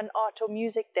and 1 art or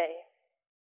music day.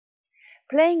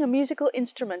 Playing a musical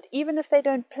instrument, even if they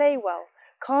don't play well,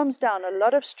 calms down a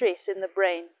lot of stress in the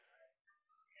brain.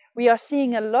 We are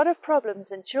seeing a lot of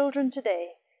problems in children today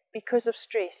because of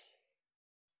stress.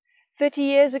 30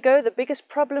 years ago, the biggest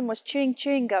problem was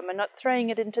chewing gum and not throwing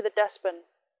it into the dustbin.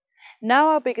 Now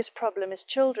our biggest problem is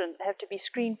children have to be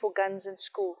screened for guns in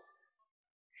school.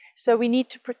 So we need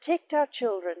to protect our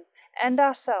children and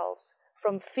ourselves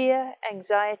from fear,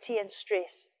 anxiety, and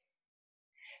stress.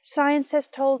 Science has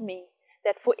told me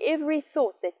that for every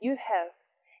thought that you have,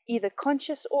 either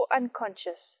conscious or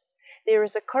unconscious, there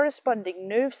is a corresponding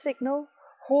nerve signal,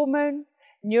 hormone,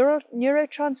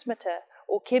 neurotransmitter,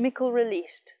 or chemical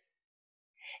released.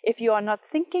 If you are not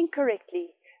thinking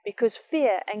correctly, because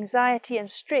fear, anxiety, and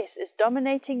stress is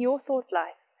dominating your thought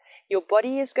life, your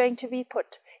body is going to be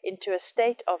put into a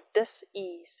state of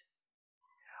dis-ease.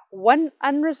 One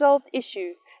unresolved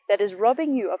issue that is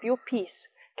robbing you of your peace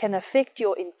can affect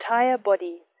your entire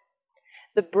body.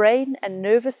 The brain and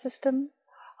nervous system,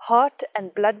 heart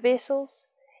and blood vessels,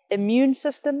 immune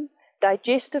system,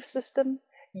 digestive system,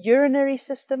 urinary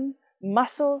system,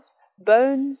 muscles,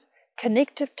 bones,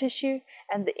 connective tissue,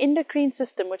 and the endocrine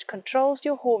system which controls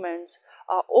your hormones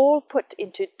are all put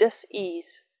into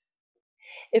dis-ease.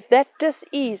 If that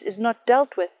dis-ease is not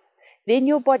dealt with, then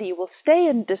your body will stay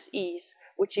in dis-ease,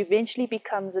 which eventually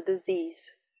becomes a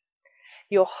disease.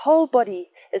 Your whole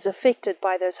body is affected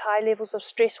by those high levels of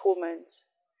stress hormones.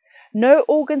 No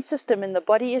organ system in the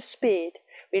body is spared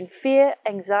when fear,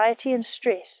 anxiety, and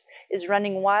stress is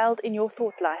running wild in your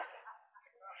thought life.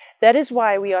 That is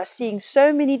why we are seeing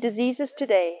so many diseases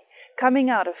today coming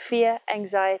out of fear,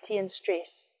 anxiety, and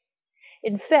stress.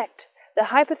 In fact, the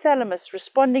hypothalamus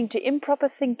responding to improper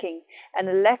thinking and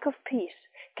a lack of peace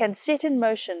can set in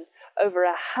motion over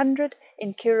 100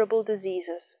 incurable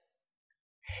diseases.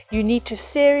 You need to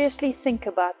seriously think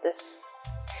about this.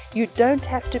 You don't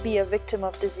have to be a victim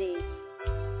of disease.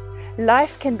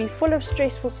 Life can be full of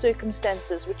stressful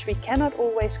circumstances which we cannot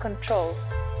always control,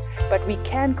 but we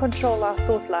can control our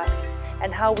thought life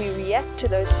and how we react to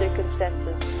those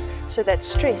circumstances so that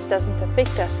stress doesn't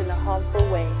affect us in a harmful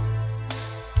way.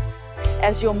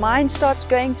 As your mind starts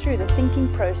going through the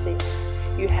thinking process,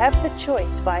 you have the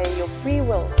choice via your free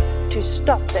will to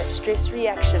stop that stress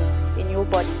reaction in your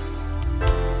body.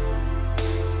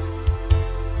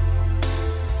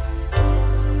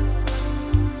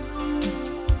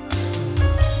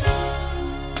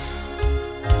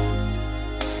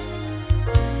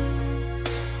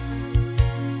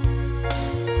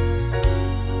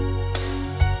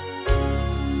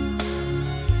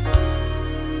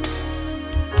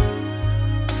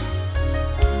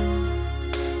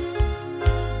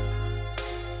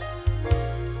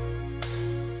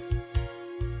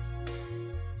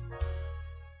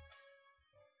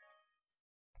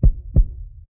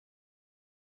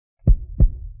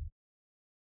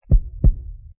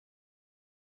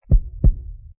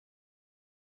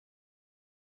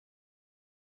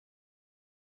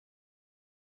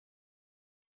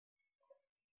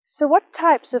 So what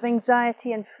types of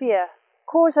anxiety and fear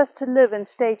cause us to live in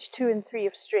stage 2 and 3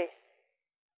 of stress?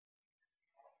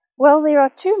 Well, there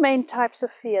are two main types of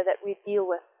fear that we deal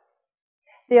with.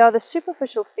 There are the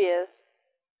superficial fears,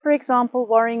 for example,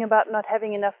 worrying about not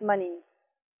having enough money.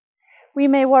 We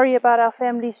may worry about our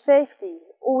family's safety,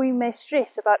 or we may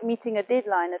stress about meeting a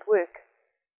deadline at work.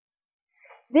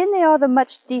 Then there are the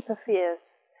much deeper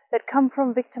fears that come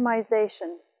from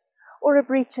victimization, or a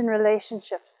breach in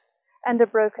relationships, and a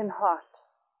broken heart.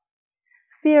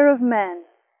 Fear of man,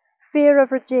 fear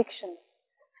of rejection,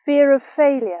 fear of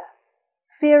failure,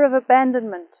 fear of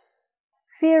abandonment,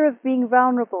 fear of being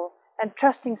vulnerable and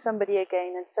trusting somebody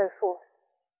again, and so forth.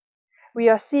 We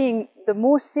are seeing the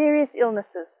more serious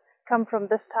illnesses come from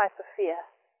this type of fear.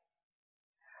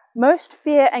 Most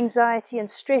fear, anxiety, and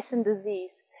stress and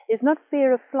disease is not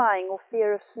fear of flying or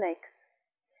fear of snakes.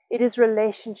 It is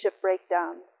relationship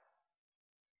breakdowns.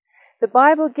 The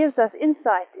Bible gives us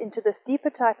insight into this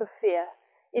deeper type of fear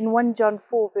in 1 John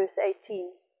 4 verse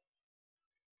 18.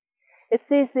 It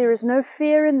says, "There is no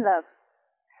fear in love,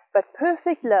 but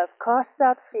perfect love casts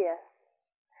out fear,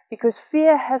 because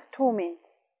fear has torment.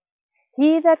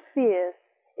 He that fears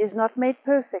is not made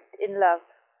perfect in love."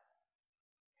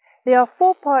 There are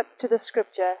 4 parts to the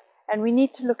scripture, and we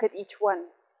need to look at each one.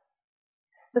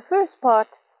 The first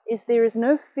part is there is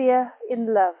no fear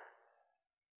in love.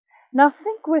 Now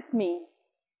think with me.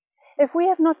 If we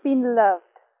have not been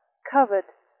loved, covered,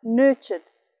 nurtured,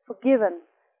 forgiven,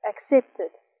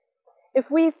 accepted,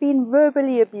 if we've been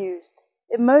verbally abused,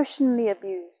 emotionally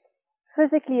abused,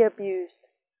 physically abused,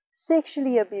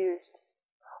 sexually abused,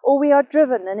 or we are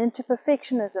driven and into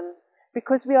perfectionism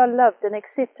because we are loved and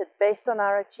accepted based on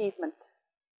our achievement,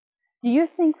 do you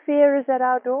think fear is at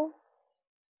our door?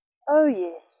 Oh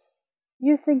yes,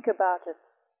 you think about it.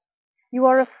 You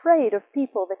are afraid of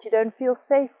people that you don't feel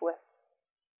safe with.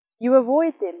 You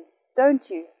avoid them, don't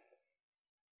you?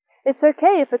 It's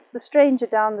okay if it's the stranger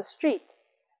down the street,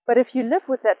 but if you live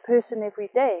with that person every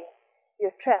day,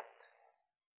 you're trapped.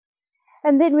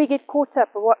 And then we get caught up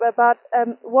about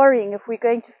worrying if we're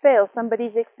going to fail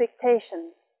somebody's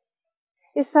expectations.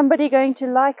 Is somebody going to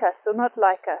like us or not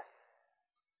like us?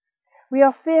 We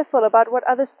are fearful about what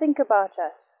others think about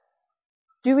us.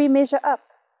 Do we measure up?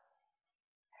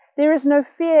 There is no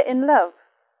fear in love.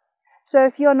 So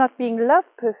if you're not being loved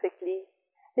perfectly,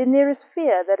 then there is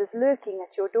fear that is lurking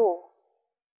at your door.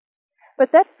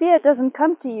 But that fear doesn't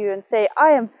come to you and say,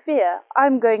 I am fear,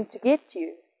 I'm going to get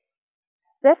you.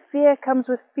 That fear comes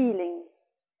with feelings.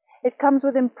 It comes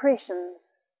with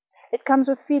impressions. It comes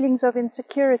with feelings of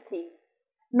insecurity,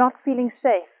 not feeling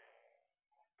safe,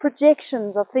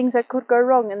 projections of things that could go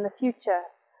wrong in the future,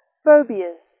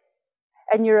 phobias,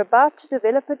 and you're about to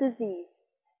develop a disease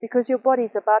because your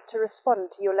body's about to respond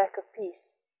to your lack of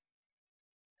peace.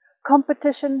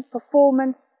 Competition,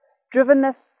 performance,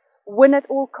 drivenness, win at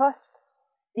all cost,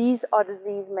 these are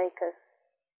disease makers.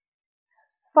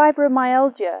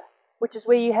 Fibromyalgia, which is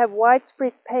where you have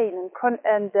widespread pain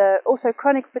and also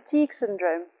chronic fatigue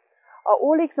syndrome, are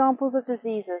all examples of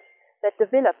diseases that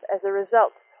develop as a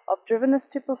result of drivenness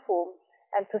to perform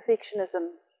and perfectionism,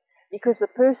 because the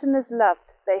person is loved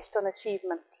based on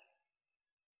achievement.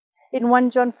 In 1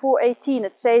 John 4:18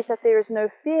 it says that there is no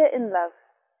fear in love.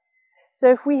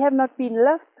 So if we have not been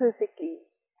loved perfectly,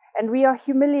 and we are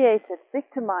humiliated,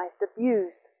 victimized,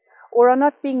 abused, or are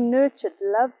not being nurtured,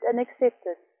 loved, and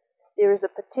accepted, there is a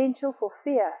potential for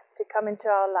fear to come into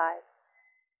our lives.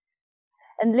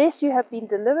 Unless you have been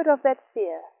delivered of that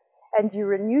fear, and you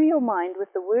renew your mind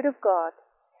with the Word of God,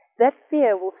 that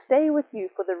fear will stay with you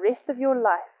for the rest of your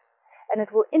life, and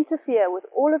it will interfere with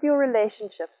all of your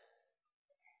relationships.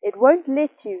 It won't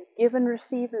let you give and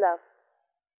receive love.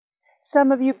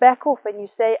 Some of you back off and you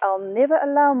say, I'll never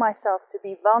allow myself to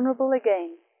be vulnerable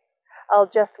again. I'll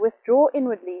just withdraw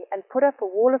inwardly and put up a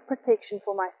wall of protection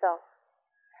for myself.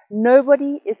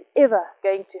 Nobody is ever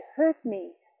going to hurt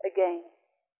me again.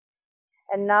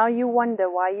 And now you wonder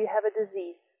why you have a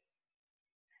disease.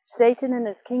 Satan and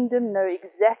his kingdom know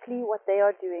exactly what they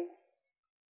are doing.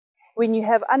 When you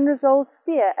have unresolved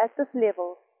fear at this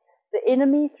level, the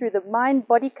enemy, through the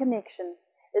mind-body connection,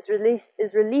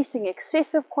 is releasing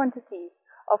excessive quantities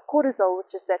of cortisol,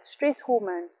 which is that stress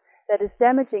hormone that is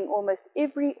damaging almost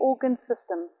every organ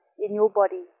system in your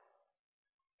body.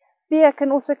 Fear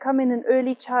can also come in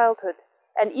early childhood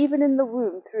and even in the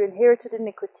womb through inherited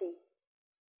iniquity.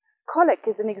 Colic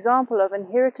is an example of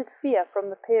inherited fear from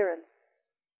the parents.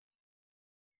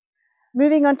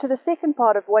 Moving on to the second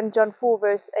part of 1 John 4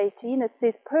 verse 18, it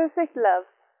says, perfect love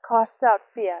casts out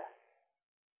fear.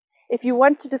 If you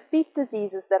want to defeat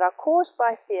diseases that are caused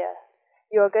by fear,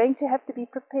 you are going to have to be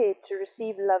prepared to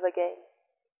receive love again.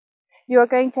 You are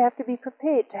going to have to be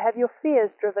prepared to have your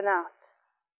fears driven out.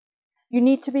 You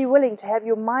need to be willing to have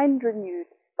your mind renewed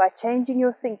by changing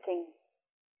your thinking.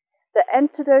 The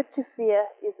antidote to fear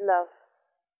is love.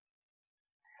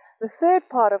 The third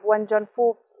part of 1 John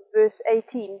 4 verse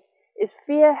 18 is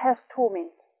fear has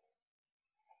torment.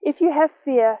 If you have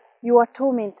fear, you are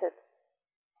tormented.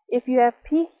 If you have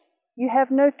peace, you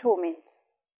have no torment.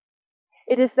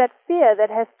 It is that fear that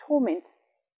has torment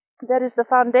that is the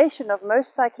foundation of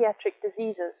most psychiatric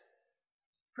diseases.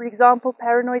 For example,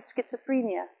 paranoid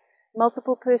schizophrenia,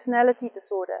 multiple personality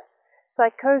disorder,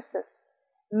 psychosis,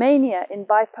 mania in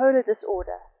bipolar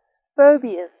disorder,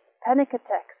 phobias, panic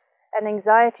attacks, and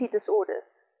anxiety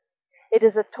disorders. It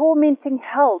is a tormenting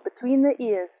hell between the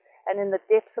ears and in the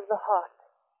depths of the heart.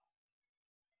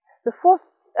 The fourth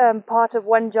part of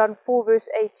 1 John 4 verse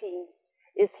 18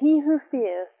 is he who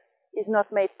fears is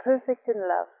not made perfect in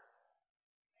love.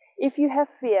 If you have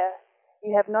fear,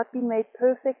 you have not been made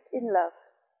perfect in love.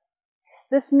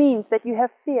 This means that you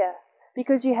have fear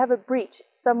because you have a breach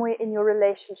somewhere in your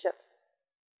relationships.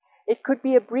 It could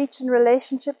be a breach in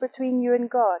relationship between you and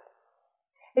God.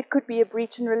 It could be a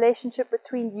breach in relationship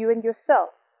between you and yourself,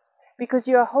 because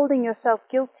you are holding yourself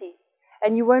guilty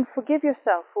and you won't forgive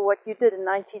yourself for what you did in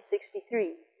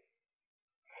 1963.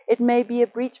 It may be a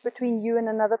breach between you and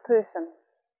another person.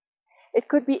 It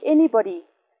could be anybody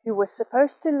who was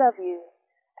supposed to love you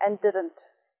and didn't,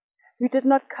 who did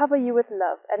not cover you with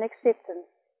love and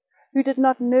acceptance, who did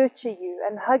not nurture you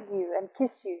and hug you and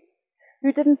kiss you,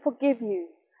 who didn't forgive you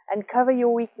and cover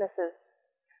your weaknesses,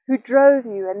 who drove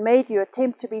you and made you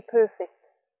attempt to be perfect.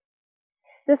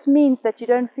 This means that you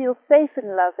don't feel safe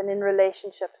in love and in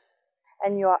relationships,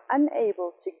 and you are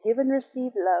unable to give and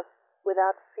receive love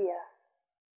without fear.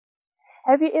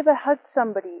 Have you ever hugged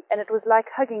somebody and it was like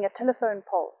hugging a telephone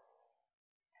pole?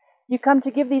 You come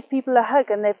to give these people a hug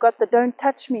and they've got the don't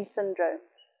touch me syndrome.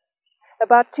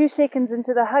 About 2 seconds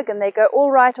into the hug and they go,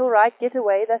 all right, get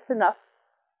away, that's enough.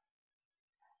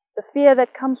 The fear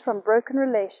that comes from broken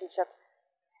relationships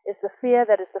is the fear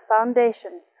that is the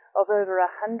foundation of over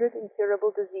 100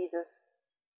 incurable diseases.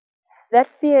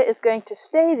 That fear is going to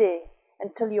stay there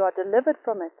until you are delivered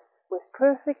from it with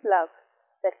perfect love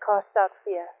that casts out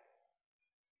fear.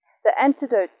 The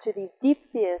antidote to these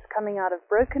deep fears coming out of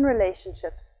broken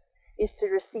relationships is to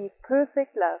receive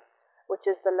perfect love, which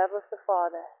is the love of the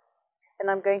Father. And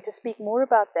I'm going to speak more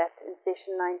about that in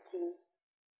session 19.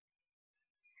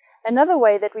 Another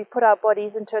way that we put our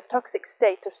bodies into a toxic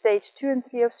state of stage 2 and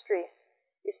 3 of stress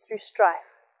is through strife.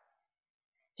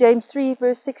 James 3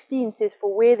 verse 16 says,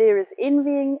 "For where there is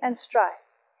envying and strife,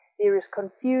 there is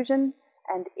confusion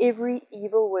and every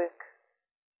evil work."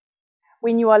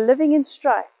 When you are living in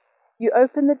strife, you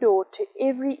open the door to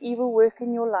every evil work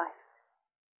in your life.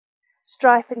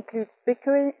 Strife includes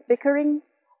bickering,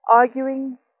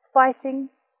 arguing, fighting,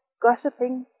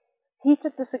 gossiping,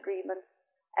 heated disagreements,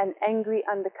 and angry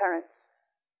undercurrents.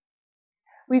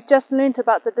 We've just learnt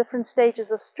about the different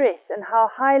stages of stress and how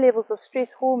high levels of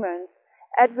stress hormones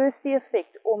adversely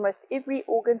affect almost every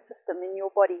organ system in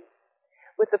your body,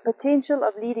 with the potential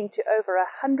of leading to over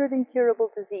 100 incurable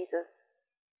diseases.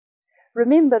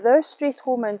 Remember, those stress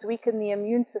hormones weaken the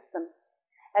immune system,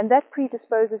 and that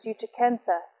predisposes you to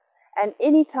cancer and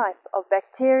any type of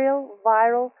bacterial,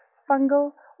 viral,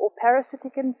 fungal, or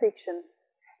parasitic infection,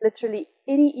 literally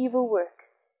any evil work,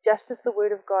 just as the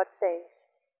Word of God says.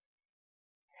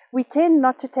 We tend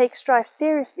not to take strife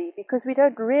seriously because we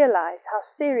don't realize how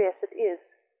serious it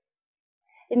is.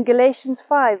 In Galatians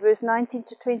 5, verse 19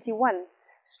 to 21,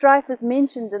 strife is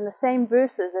mentioned in the same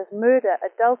verses as murder,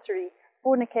 adultery,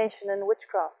 fornication, and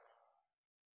witchcraft.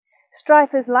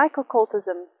 Strife is like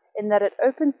occultism in that it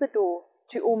opens the door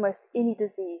to almost any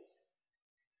disease.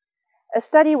 A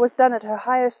study was done at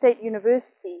Ohio State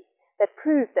University that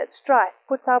proved that strife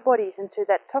puts our bodies into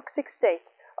that toxic state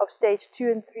of stage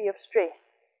 2 and 3 of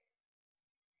stress.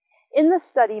 In this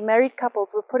study, married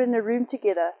couples were put in a room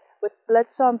together with blood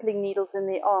sampling needles in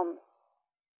their arms.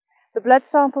 The blood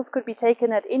samples could be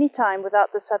taken at any time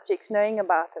without the subjects knowing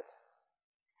about it.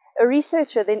 A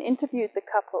researcher then interviewed the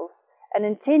couples and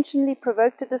intentionally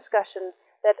provoked a discussion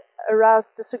that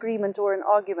aroused disagreement or an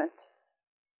argument.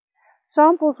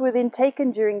 Samples were then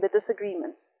taken during the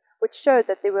disagreements, which showed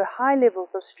that there were high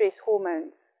levels of stress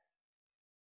hormones.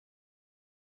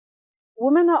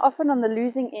 Women are often on the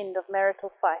losing end of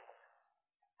marital fights.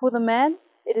 For the man,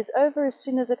 it is over as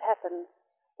soon as it happens,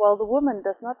 while the woman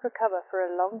does not recover for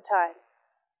a long time.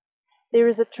 There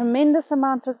is a tremendous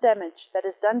amount of damage that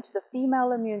is done to the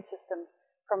female immune system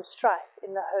from strife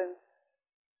in the home.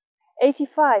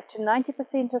 85 to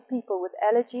 90% of people with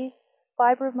allergies,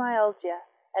 fibromyalgia,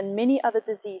 and many other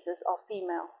diseases are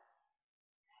female.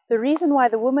 The reason why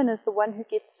the woman is the one who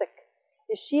gets sick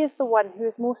is she is the one who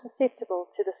is more susceptible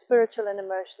to the spiritual and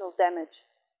emotional damage.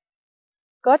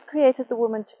 God created the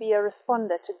woman to be a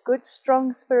responder to good,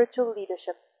 strong spiritual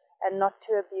leadership and not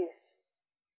to abuse.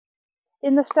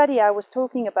 In the study I was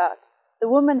talking about, the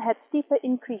woman had steeper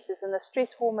increases in the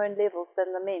stress hormone levels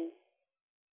than the men.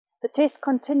 The test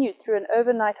continued through an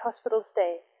overnight hospital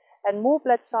stay, and more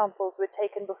blood samples were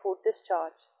taken before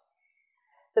discharge.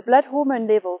 The blood hormone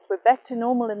levels were back to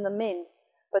normal in the men,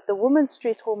 but the woman's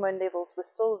stress hormone levels were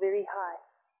still very high.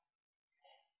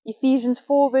 Ephesians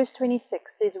 4 verse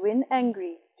 26 says, "When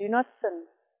angry, do not sin.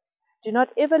 Do not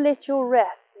ever let your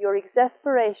wrath, your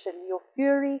exasperation, your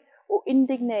fury, or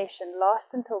indignation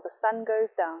last until the sun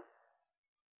goes down."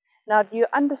 Now, do you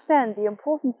understand the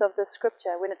importance of this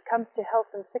scripture when it comes to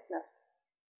health and sickness?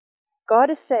 God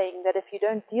is saying that if you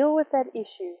don't deal with that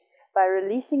issue by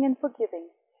releasing and forgiving,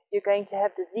 you're going to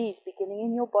have disease beginning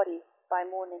in your body by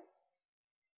morning.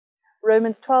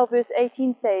 Romans 12 verse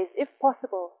 18 says, "If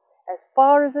possible, as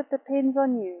far as it depends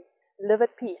on you, live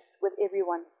at peace with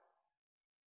everyone."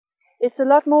 It's a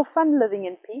lot more fun living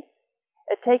in peace.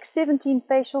 It takes 17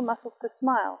 facial muscles to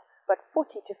smile, but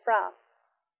 40 to frown.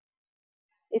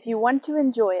 If you want to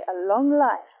enjoy a long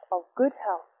life of good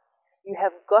health, you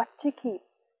have got to keep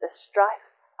the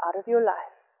strife out of your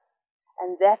life.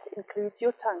 And that includes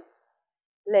your tongue.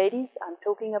 Ladies, I'm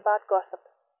talking about gossip.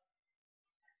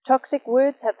 Toxic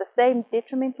words have the same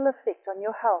detrimental effect on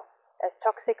your health as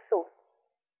toxic thoughts.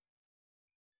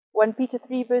 1 Peter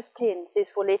 3 verse 10 says,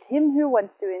 "For let him who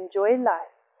wants to enjoy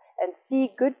life and see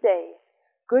good days,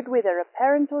 good whether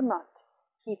apparent or not,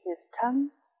 keep his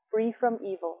tongue free from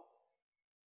evil."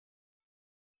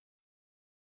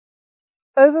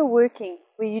 Overworking,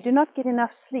 where you do not get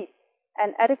enough sleep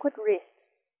and adequate rest,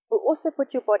 will also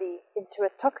put your body into a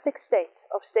toxic state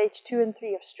of stage 2 and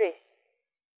 3 of stress.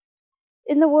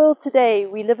 In the world today,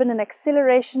 we live in an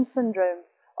acceleration syndrome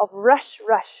of rush,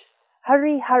 rush,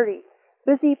 hurry, hurry,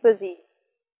 busy, busy.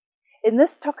 In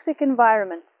this toxic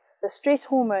environment, the stress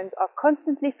hormones are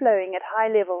constantly flowing at high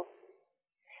levels.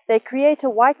 They create a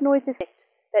white noise effect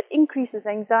that increases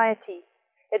anxiety.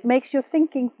 It makes your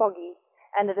thinking foggy,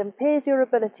 and it impairs your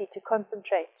ability to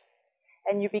concentrate.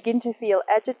 And you begin to feel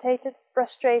agitated,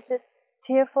 frustrated,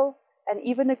 tearful, and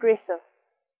even aggressive.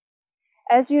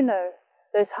 As you know,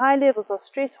 those high levels of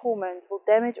stress hormones will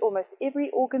damage almost every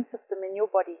organ system in your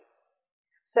body.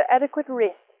 So adequate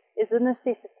rest is a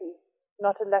necessity,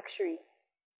 not a luxury.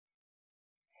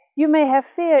 You may have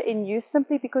fear in you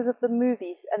simply because of the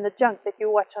movies and the junk that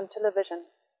you watch on television.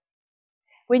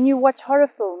 When you watch horror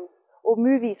films or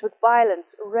movies with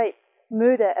violence, rape,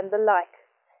 murder, and the like,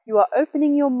 you are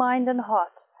opening your mind and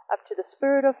heart up to the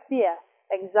spirit of fear,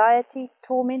 anxiety,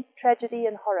 torment, tragedy,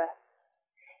 and horror.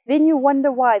 Then you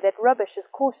wonder why that rubbish is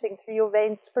coursing through your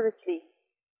veins spiritually.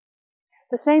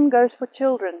 The same goes for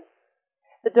children.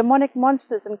 The demonic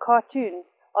monsters in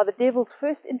cartoons are the devil's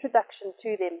first introduction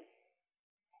to them.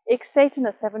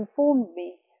 Ex-Satanists have informed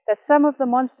me that some of the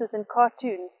monsters in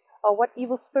cartoons are what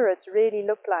evil spirits really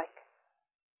look like.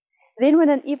 Then when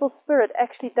an evil spirit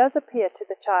actually does appear to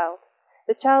the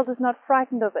child is not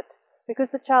frightened of it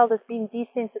because the child has been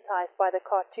desensitized by the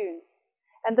cartoons,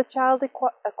 and the child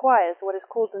acquires what is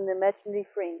called an imaginary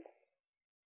friend.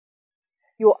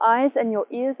 Your eyes and your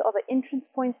ears are the entrance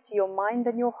points to your mind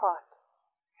and your heart.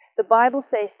 The Bible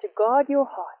says to guard your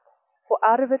heart, for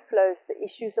out of it flows the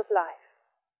issues of life.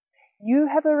 You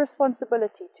have a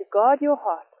responsibility to guard your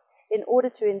heart in order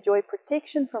to enjoy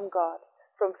protection from God,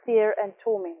 from fear and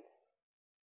torment.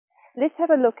 Let's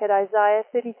have a look at Isaiah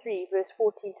 33, verse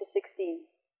 14 to 16.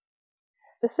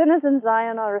 The sinners in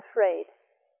Zion are afraid.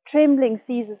 Trembling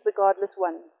seizes the godless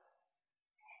ones.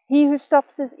 He who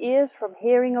stops his ears from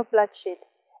hearing of bloodshed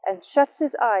and shuts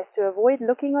his eyes to avoid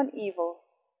looking on evil,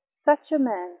 such a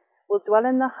man will dwell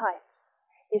in the heights.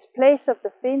 His place of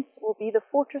defense will be the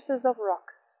fortresses of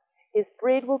rocks. His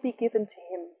bread will be given to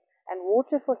him, and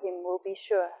water for him will be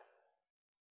sure.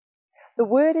 The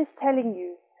word is telling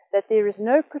you that there is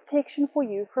no protection for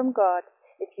you from God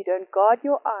if you don't guard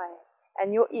your eyes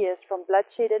and your ears from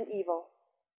bloodshed and evil.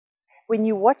 When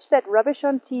you watch that rubbish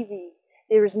on TV,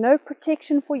 there is no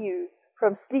protection for you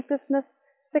from sleeplessness,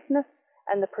 sickness,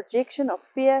 and the projection of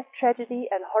fear, tragedy,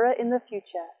 and horror in the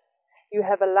future. You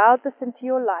have allowed this into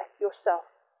your life yourself.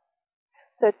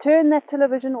 So turn that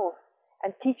television off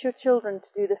and teach your children to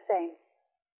do the same.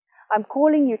 I'm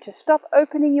calling you to stop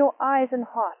opening your eyes and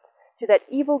heart to that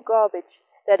evil garbage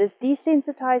that is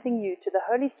desensitizing you to the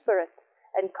Holy Spirit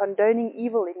and condoning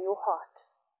evil in your heart.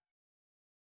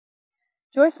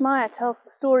 Joyce Meyer tells the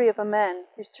story of a man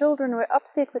whose children were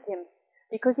upset with him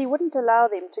because he wouldn't allow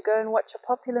them to go and watch a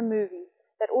popular movie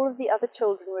that all of the other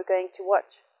children were going to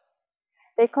watch.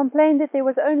 They complained that there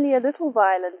was only a little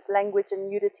violence, language, and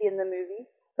nudity in the movie,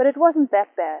 but it wasn't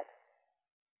that bad.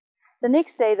 The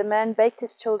next day the man baked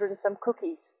his children some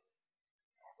cookies.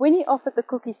 When he offered the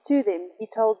cookies to them, he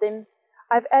told them,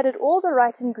 "I've added all the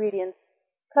right ingredients,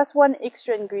 plus one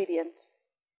extra ingredient,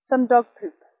 some dog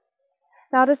poop.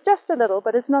 Now it is just a little,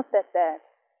 but it's not that bad."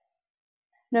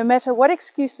 No matter what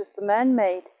excuses the man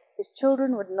made, his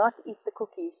children would not eat the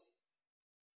cookies.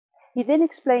 He then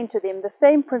explained to them the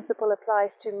same principle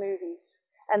applies to movies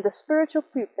and the spiritual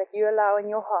poop that you allow in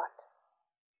your heart.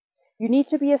 You need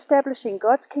to be establishing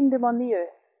God's kingdom on the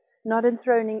earth, not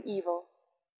enthroning evil.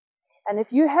 And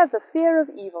if you have the fear of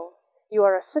evil, you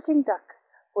are a sitting duck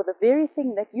for the very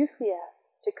thing that you fear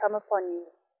to come upon you.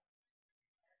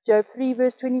 Job 3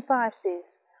 verse 25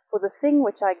 says, "For the thing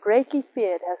which I greatly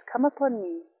feared has come upon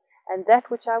me, and that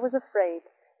which I was afraid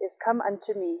is come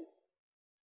unto me."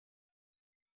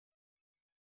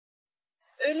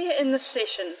 Earlier in this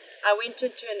session, I went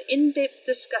into an in-depth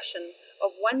discussion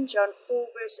of 1 John 4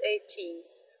 verse 18,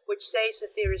 which says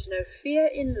that there is no fear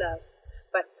in love,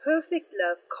 but perfect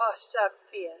love casts out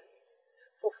fear.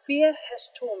 For fear has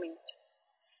torment.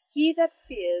 He that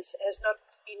fears has not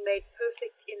been made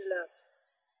perfect in love.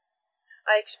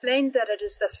 I explained that it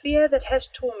is the fear that has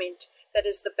torment that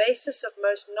is the basis of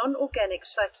most non-organic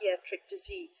psychiatric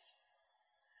disease.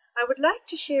 I would like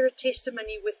to share a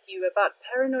testimony with you about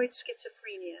paranoid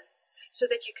schizophrenia so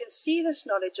that you can see this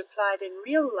knowledge applied in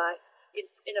real life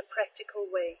in a practical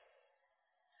way.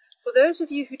 For those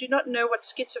of you who do not know what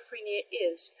schizophrenia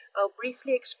is, I'll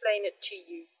briefly explain it to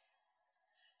you.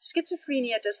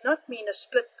 Schizophrenia does not mean a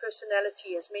split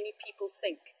personality as many people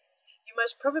think. You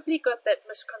most probably got that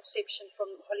misconception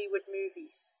from Hollywood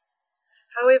movies.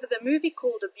 However, the movie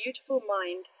called A Beautiful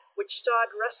Mind, which starred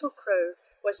Russell Crowe,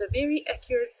 was a very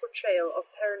accurate portrayal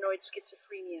of paranoid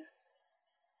schizophrenia.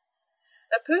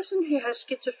 A person who has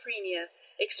schizophrenia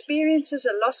experiences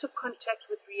a loss of contact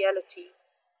with reality.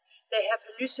 They have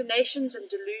hallucinations and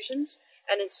delusions,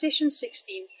 and in session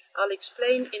 16, I'll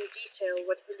explain in detail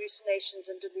what hallucinations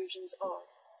and delusions are.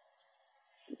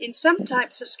 In some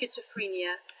types of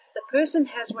schizophrenia, the person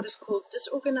has what is called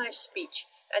disorganized speech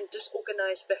and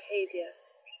disorganized behavior.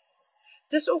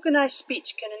 Disorganized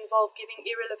speech can involve giving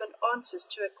irrelevant answers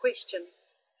to a question.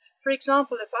 For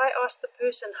example, if I ask the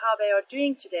person how they are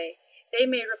doing today, they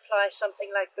may reply something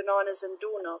like bananas and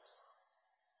doorknobs.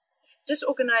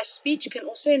 Disorganized speech can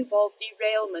also involve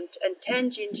derailment and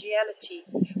tangentiality,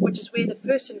 which is where the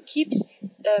person keeps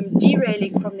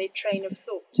derailing from their train of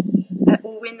thought,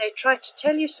 or when they try to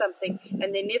tell you something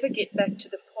and they never get back to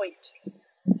the point.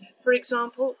 For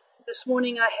example, this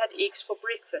morning I had eggs for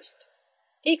breakfast.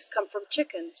 Eggs come from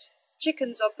chickens.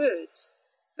 Chickens are birds.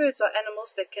 Birds are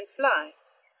animals that can fly.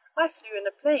 I flew in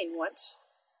a plane once.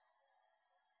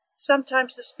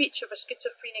 Sometimes the speech of a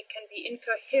schizophrenic can be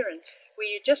incoherent, where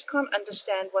you just can't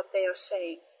understand what they are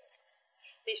saying.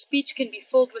 Their speech can be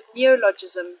filled with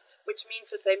neologism, which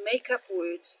means that they make up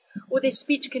words, or their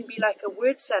speech can be like a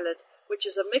word salad, which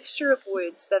is a mixture of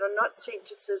words that are not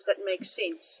sentences that make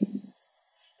sense.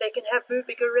 They can have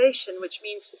verbigeration, which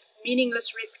means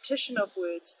meaningless repetition of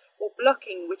words, or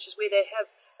blocking, which is where they have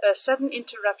a sudden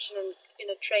interruption in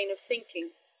a train of thinking.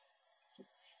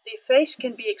 Their face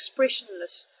can be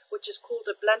expressionless, which is called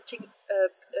a blunting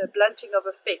of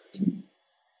affect.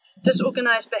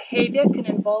 Disorganized behavior can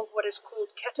involve what is called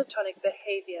catatonic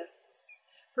behavior.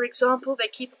 For example, they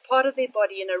keep a part of their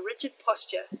body in a rigid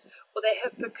posture, or they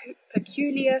have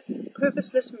peculiar,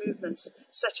 purposeless movements,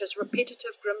 such as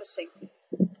repetitive grimacing.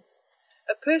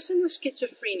 A person with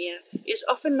schizophrenia is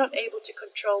often not able to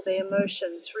control their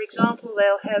emotions. For example,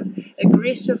 they'll have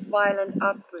aggressive, violent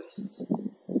outbursts.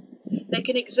 They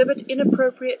can exhibit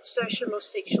inappropriate social or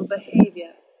sexual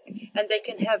behavior, and they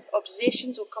can have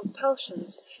obsessions or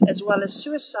compulsions, as well as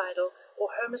suicidal or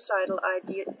homicidal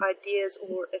ideas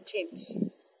or attempts.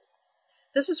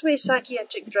 This is where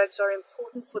psychiatric drugs are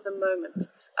important for the moment,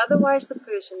 otherwise the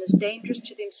person is dangerous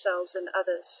to themselves and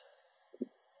others.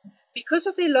 Because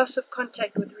of their loss of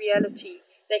contact with reality,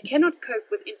 they cannot cope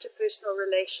with interpersonal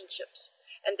relationships,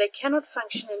 and they cannot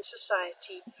function in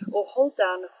society or hold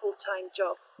down a full-time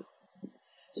job.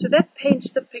 So that paints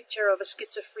the picture of a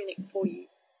schizophrenic for you.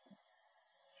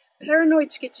 Paranoid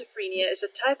schizophrenia is a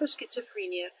type of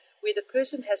schizophrenia where the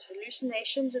person has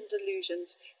hallucinations and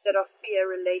delusions that are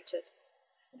fear-related.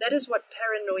 That is what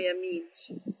paranoia means.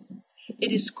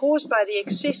 It is caused by the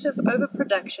excessive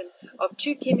overproduction of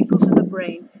two chemicals in the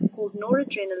brain called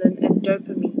noradrenaline and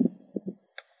dopamine.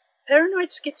 Paranoid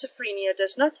schizophrenia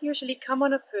does not usually come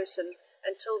on a person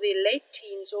until their late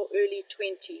teens or early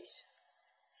 20s.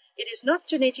 It is not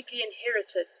genetically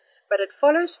inherited, but it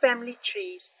follows family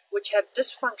trees which have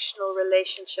dysfunctional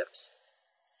relationships.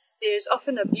 There is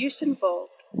often abuse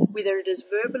involved, whether it is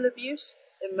verbal abuse,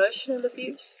 emotional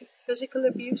abuse, physical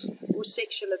abuse, or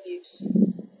sexual abuse.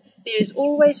 There is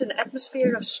always an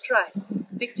atmosphere of strife,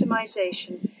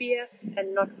 victimization, fear,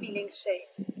 and not feeling safe.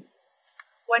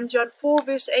 1 John 4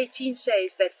 verse 18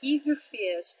 says that he who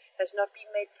fears has not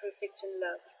been made perfect in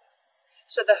love.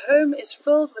 So the home is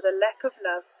filled with a lack of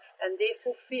love, and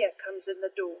therefore fear comes in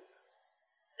the door.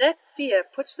 That fear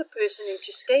puts the person into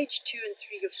stage 2 and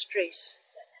 3 of stress.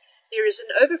 There is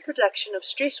an overproduction of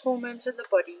stress hormones in the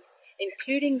body,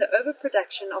 including the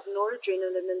overproduction of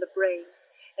noradrenaline in the brain,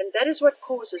 and that is what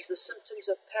causes the symptoms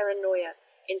of paranoia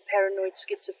in paranoid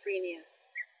schizophrenia.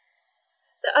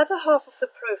 The other half of the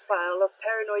profile of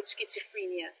paranoid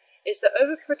schizophrenia is the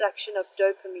overproduction of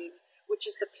dopamine, which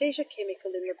is the pleasure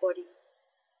chemical in the body.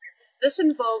 This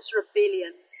involves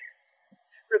rebellion.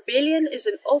 Rebellion is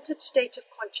an altered state of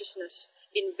consciousness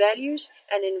in values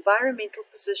and environmental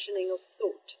positioning of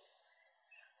thought.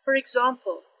 For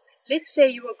example, let's say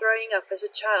you are growing up as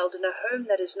a child in a home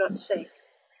that is not safe.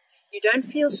 You don't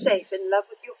feel safe in love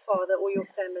with your father or your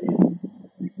family.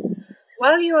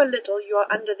 While you are little, you are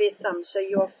under their thumb, so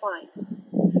you are fine.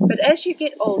 But as you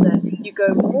get older, you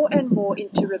go more and more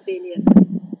into rebellion.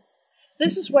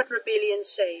 This is what rebellion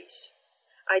says.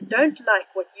 I don't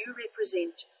like what you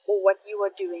represent or what you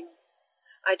are doing.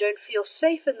 I don't feel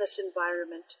safe in this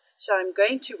environment, so I'm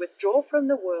going to withdraw from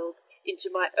the world into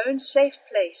my own safe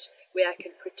place where I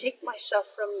can protect myself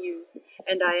from you,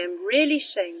 and I am really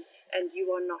sane and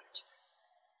you are not.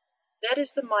 That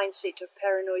is the mindset of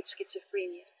paranoid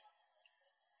schizophrenia.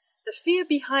 The fear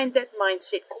behind that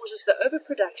mindset causes the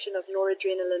overproduction of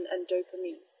noradrenaline and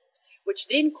dopamine, which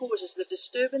then causes the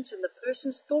disturbance in the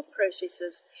person's thought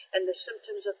processes and the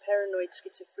symptoms of paranoid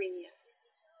schizophrenia.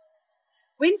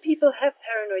 When people have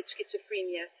paranoid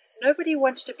schizophrenia, nobody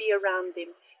wants to be around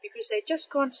them because they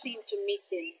just can't seem to meet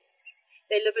them.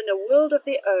 They live in a world of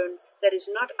their own that is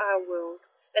not our world,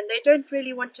 and they don't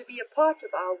really want to be a part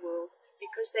of our world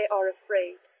because they are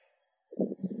afraid.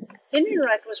 Henry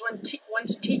Wright was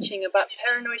once teaching about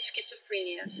paranoid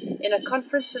schizophrenia in a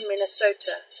conference in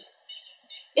Minnesota.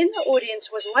 In the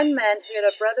audience was one man who had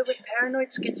a brother with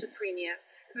paranoid schizophrenia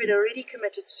who had already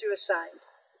committed suicide.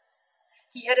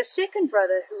 He had a second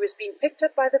brother who was being picked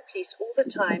up by the police all the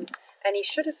time, and he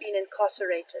should have been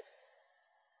incarcerated.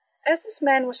 As this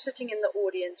man was sitting in the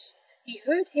audience, he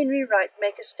heard Henry Wright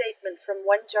make a statement from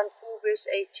 1 John 4 verse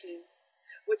 18,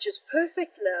 which is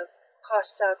perfect love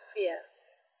casts out fear.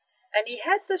 And he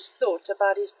had this thought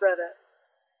about his brother.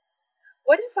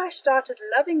 What if I started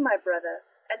loving my brother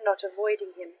and not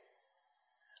avoiding him?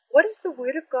 What if the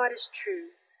Word of God is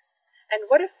true? And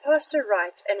what if Pastor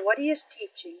Wright and what he is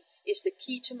teaching is the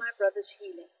key to my brother's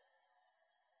healing?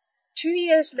 2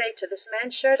 years later, this man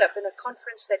showed up in a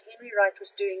conference that Henry Wright was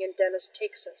doing in Dallas,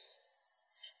 Texas.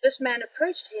 This man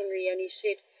approached Henry and he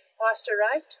said, "Pastor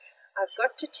Wright, I've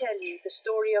got to tell you the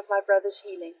story of my brother's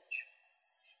healing.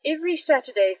 Every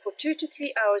Saturday for 2 to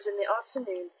 3 hours in the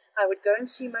afternoon, I would go and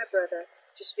see my brother,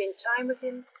 to spend time with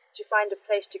him, to find a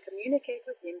place to communicate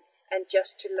with him, and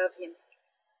just to love him.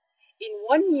 In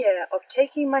 1 year of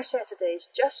taking my Saturdays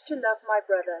just to love my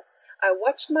brother, I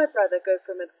watched my brother go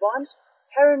from advanced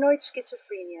paranoid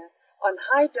schizophrenia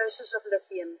on high doses of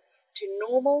lithium to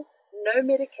normal, no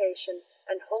medication,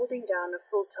 and holding down a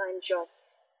full-time job.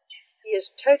 He is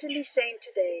totally sane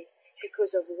today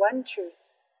because of one truth: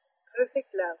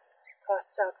 perfect love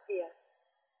casts out fear."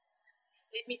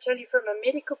 Let me tell you from a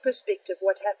medical perspective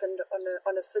what happened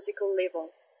on a physical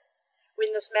level.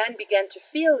 When this man began to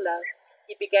feel love,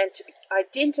 he began to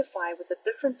identify with a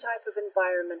different type of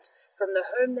environment from the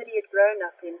home that he had grown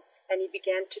up in, and he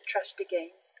began to trust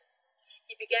again.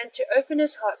 He began to open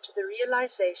his heart to the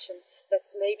realization that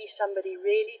maybe somebody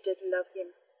really did love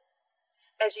him.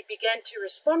 As he began to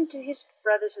respond to his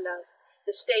brother's love,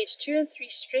 the stage 2 and 3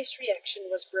 stress reaction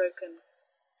was broken.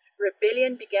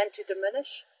 Rebellion began to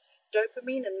diminish,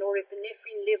 dopamine and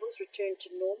norepinephrine levels returned to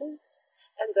normal,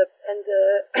 and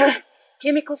the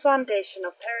chemical foundation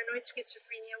of paranoid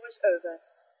schizophrenia was over.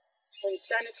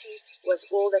 Insanity was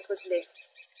all that was left.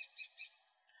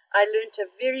 I learnt a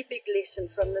very big lesson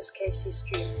from this case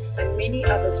history, and many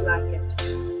others like it.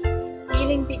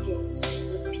 Healing begins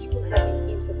with people having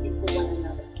empathy for one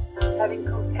another, having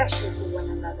compassion for one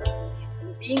another,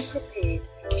 and being prepared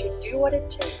to do what it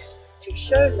takes to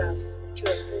show love to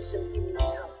a person who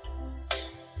needs help.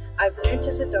 I've learnt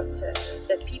as a doctor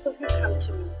that people who come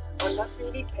to me are not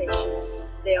really patients,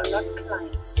 they are not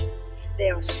clients. They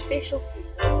are special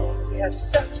people who have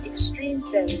such extreme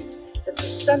value that the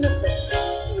Son of God,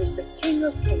 who is the King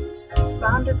of Kings,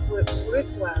 found it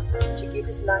worthwhile to give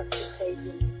his life to save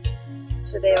them.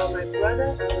 So they are my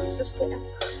brother and sister in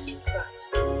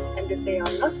Christ, and if they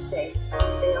are not saved,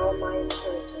 they are my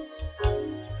inheritance.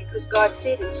 Because God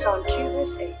said in Psalm 2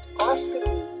 verse 8, "Ask of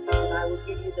me, and I will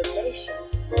give you the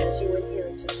nations as your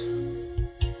inheritance."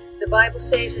 The Bible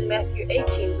says in Matthew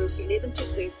 18 verse 11 to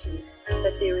 13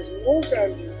 that there is more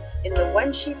value in the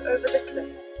one sheep over the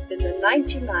cliff than the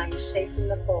 99 safe in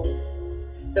the fold.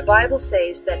 The Bible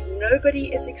says that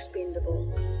nobody is expendable.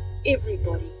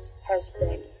 Everybody has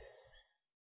value.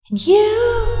 And you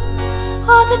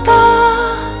are the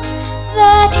God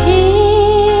that healeth.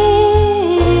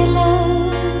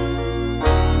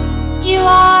 You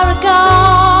are a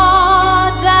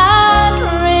God that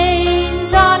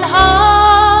reigns on high.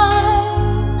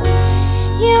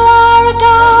 You are a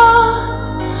God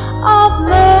of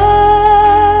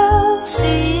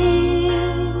mercy,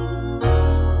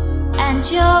 and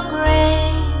your grace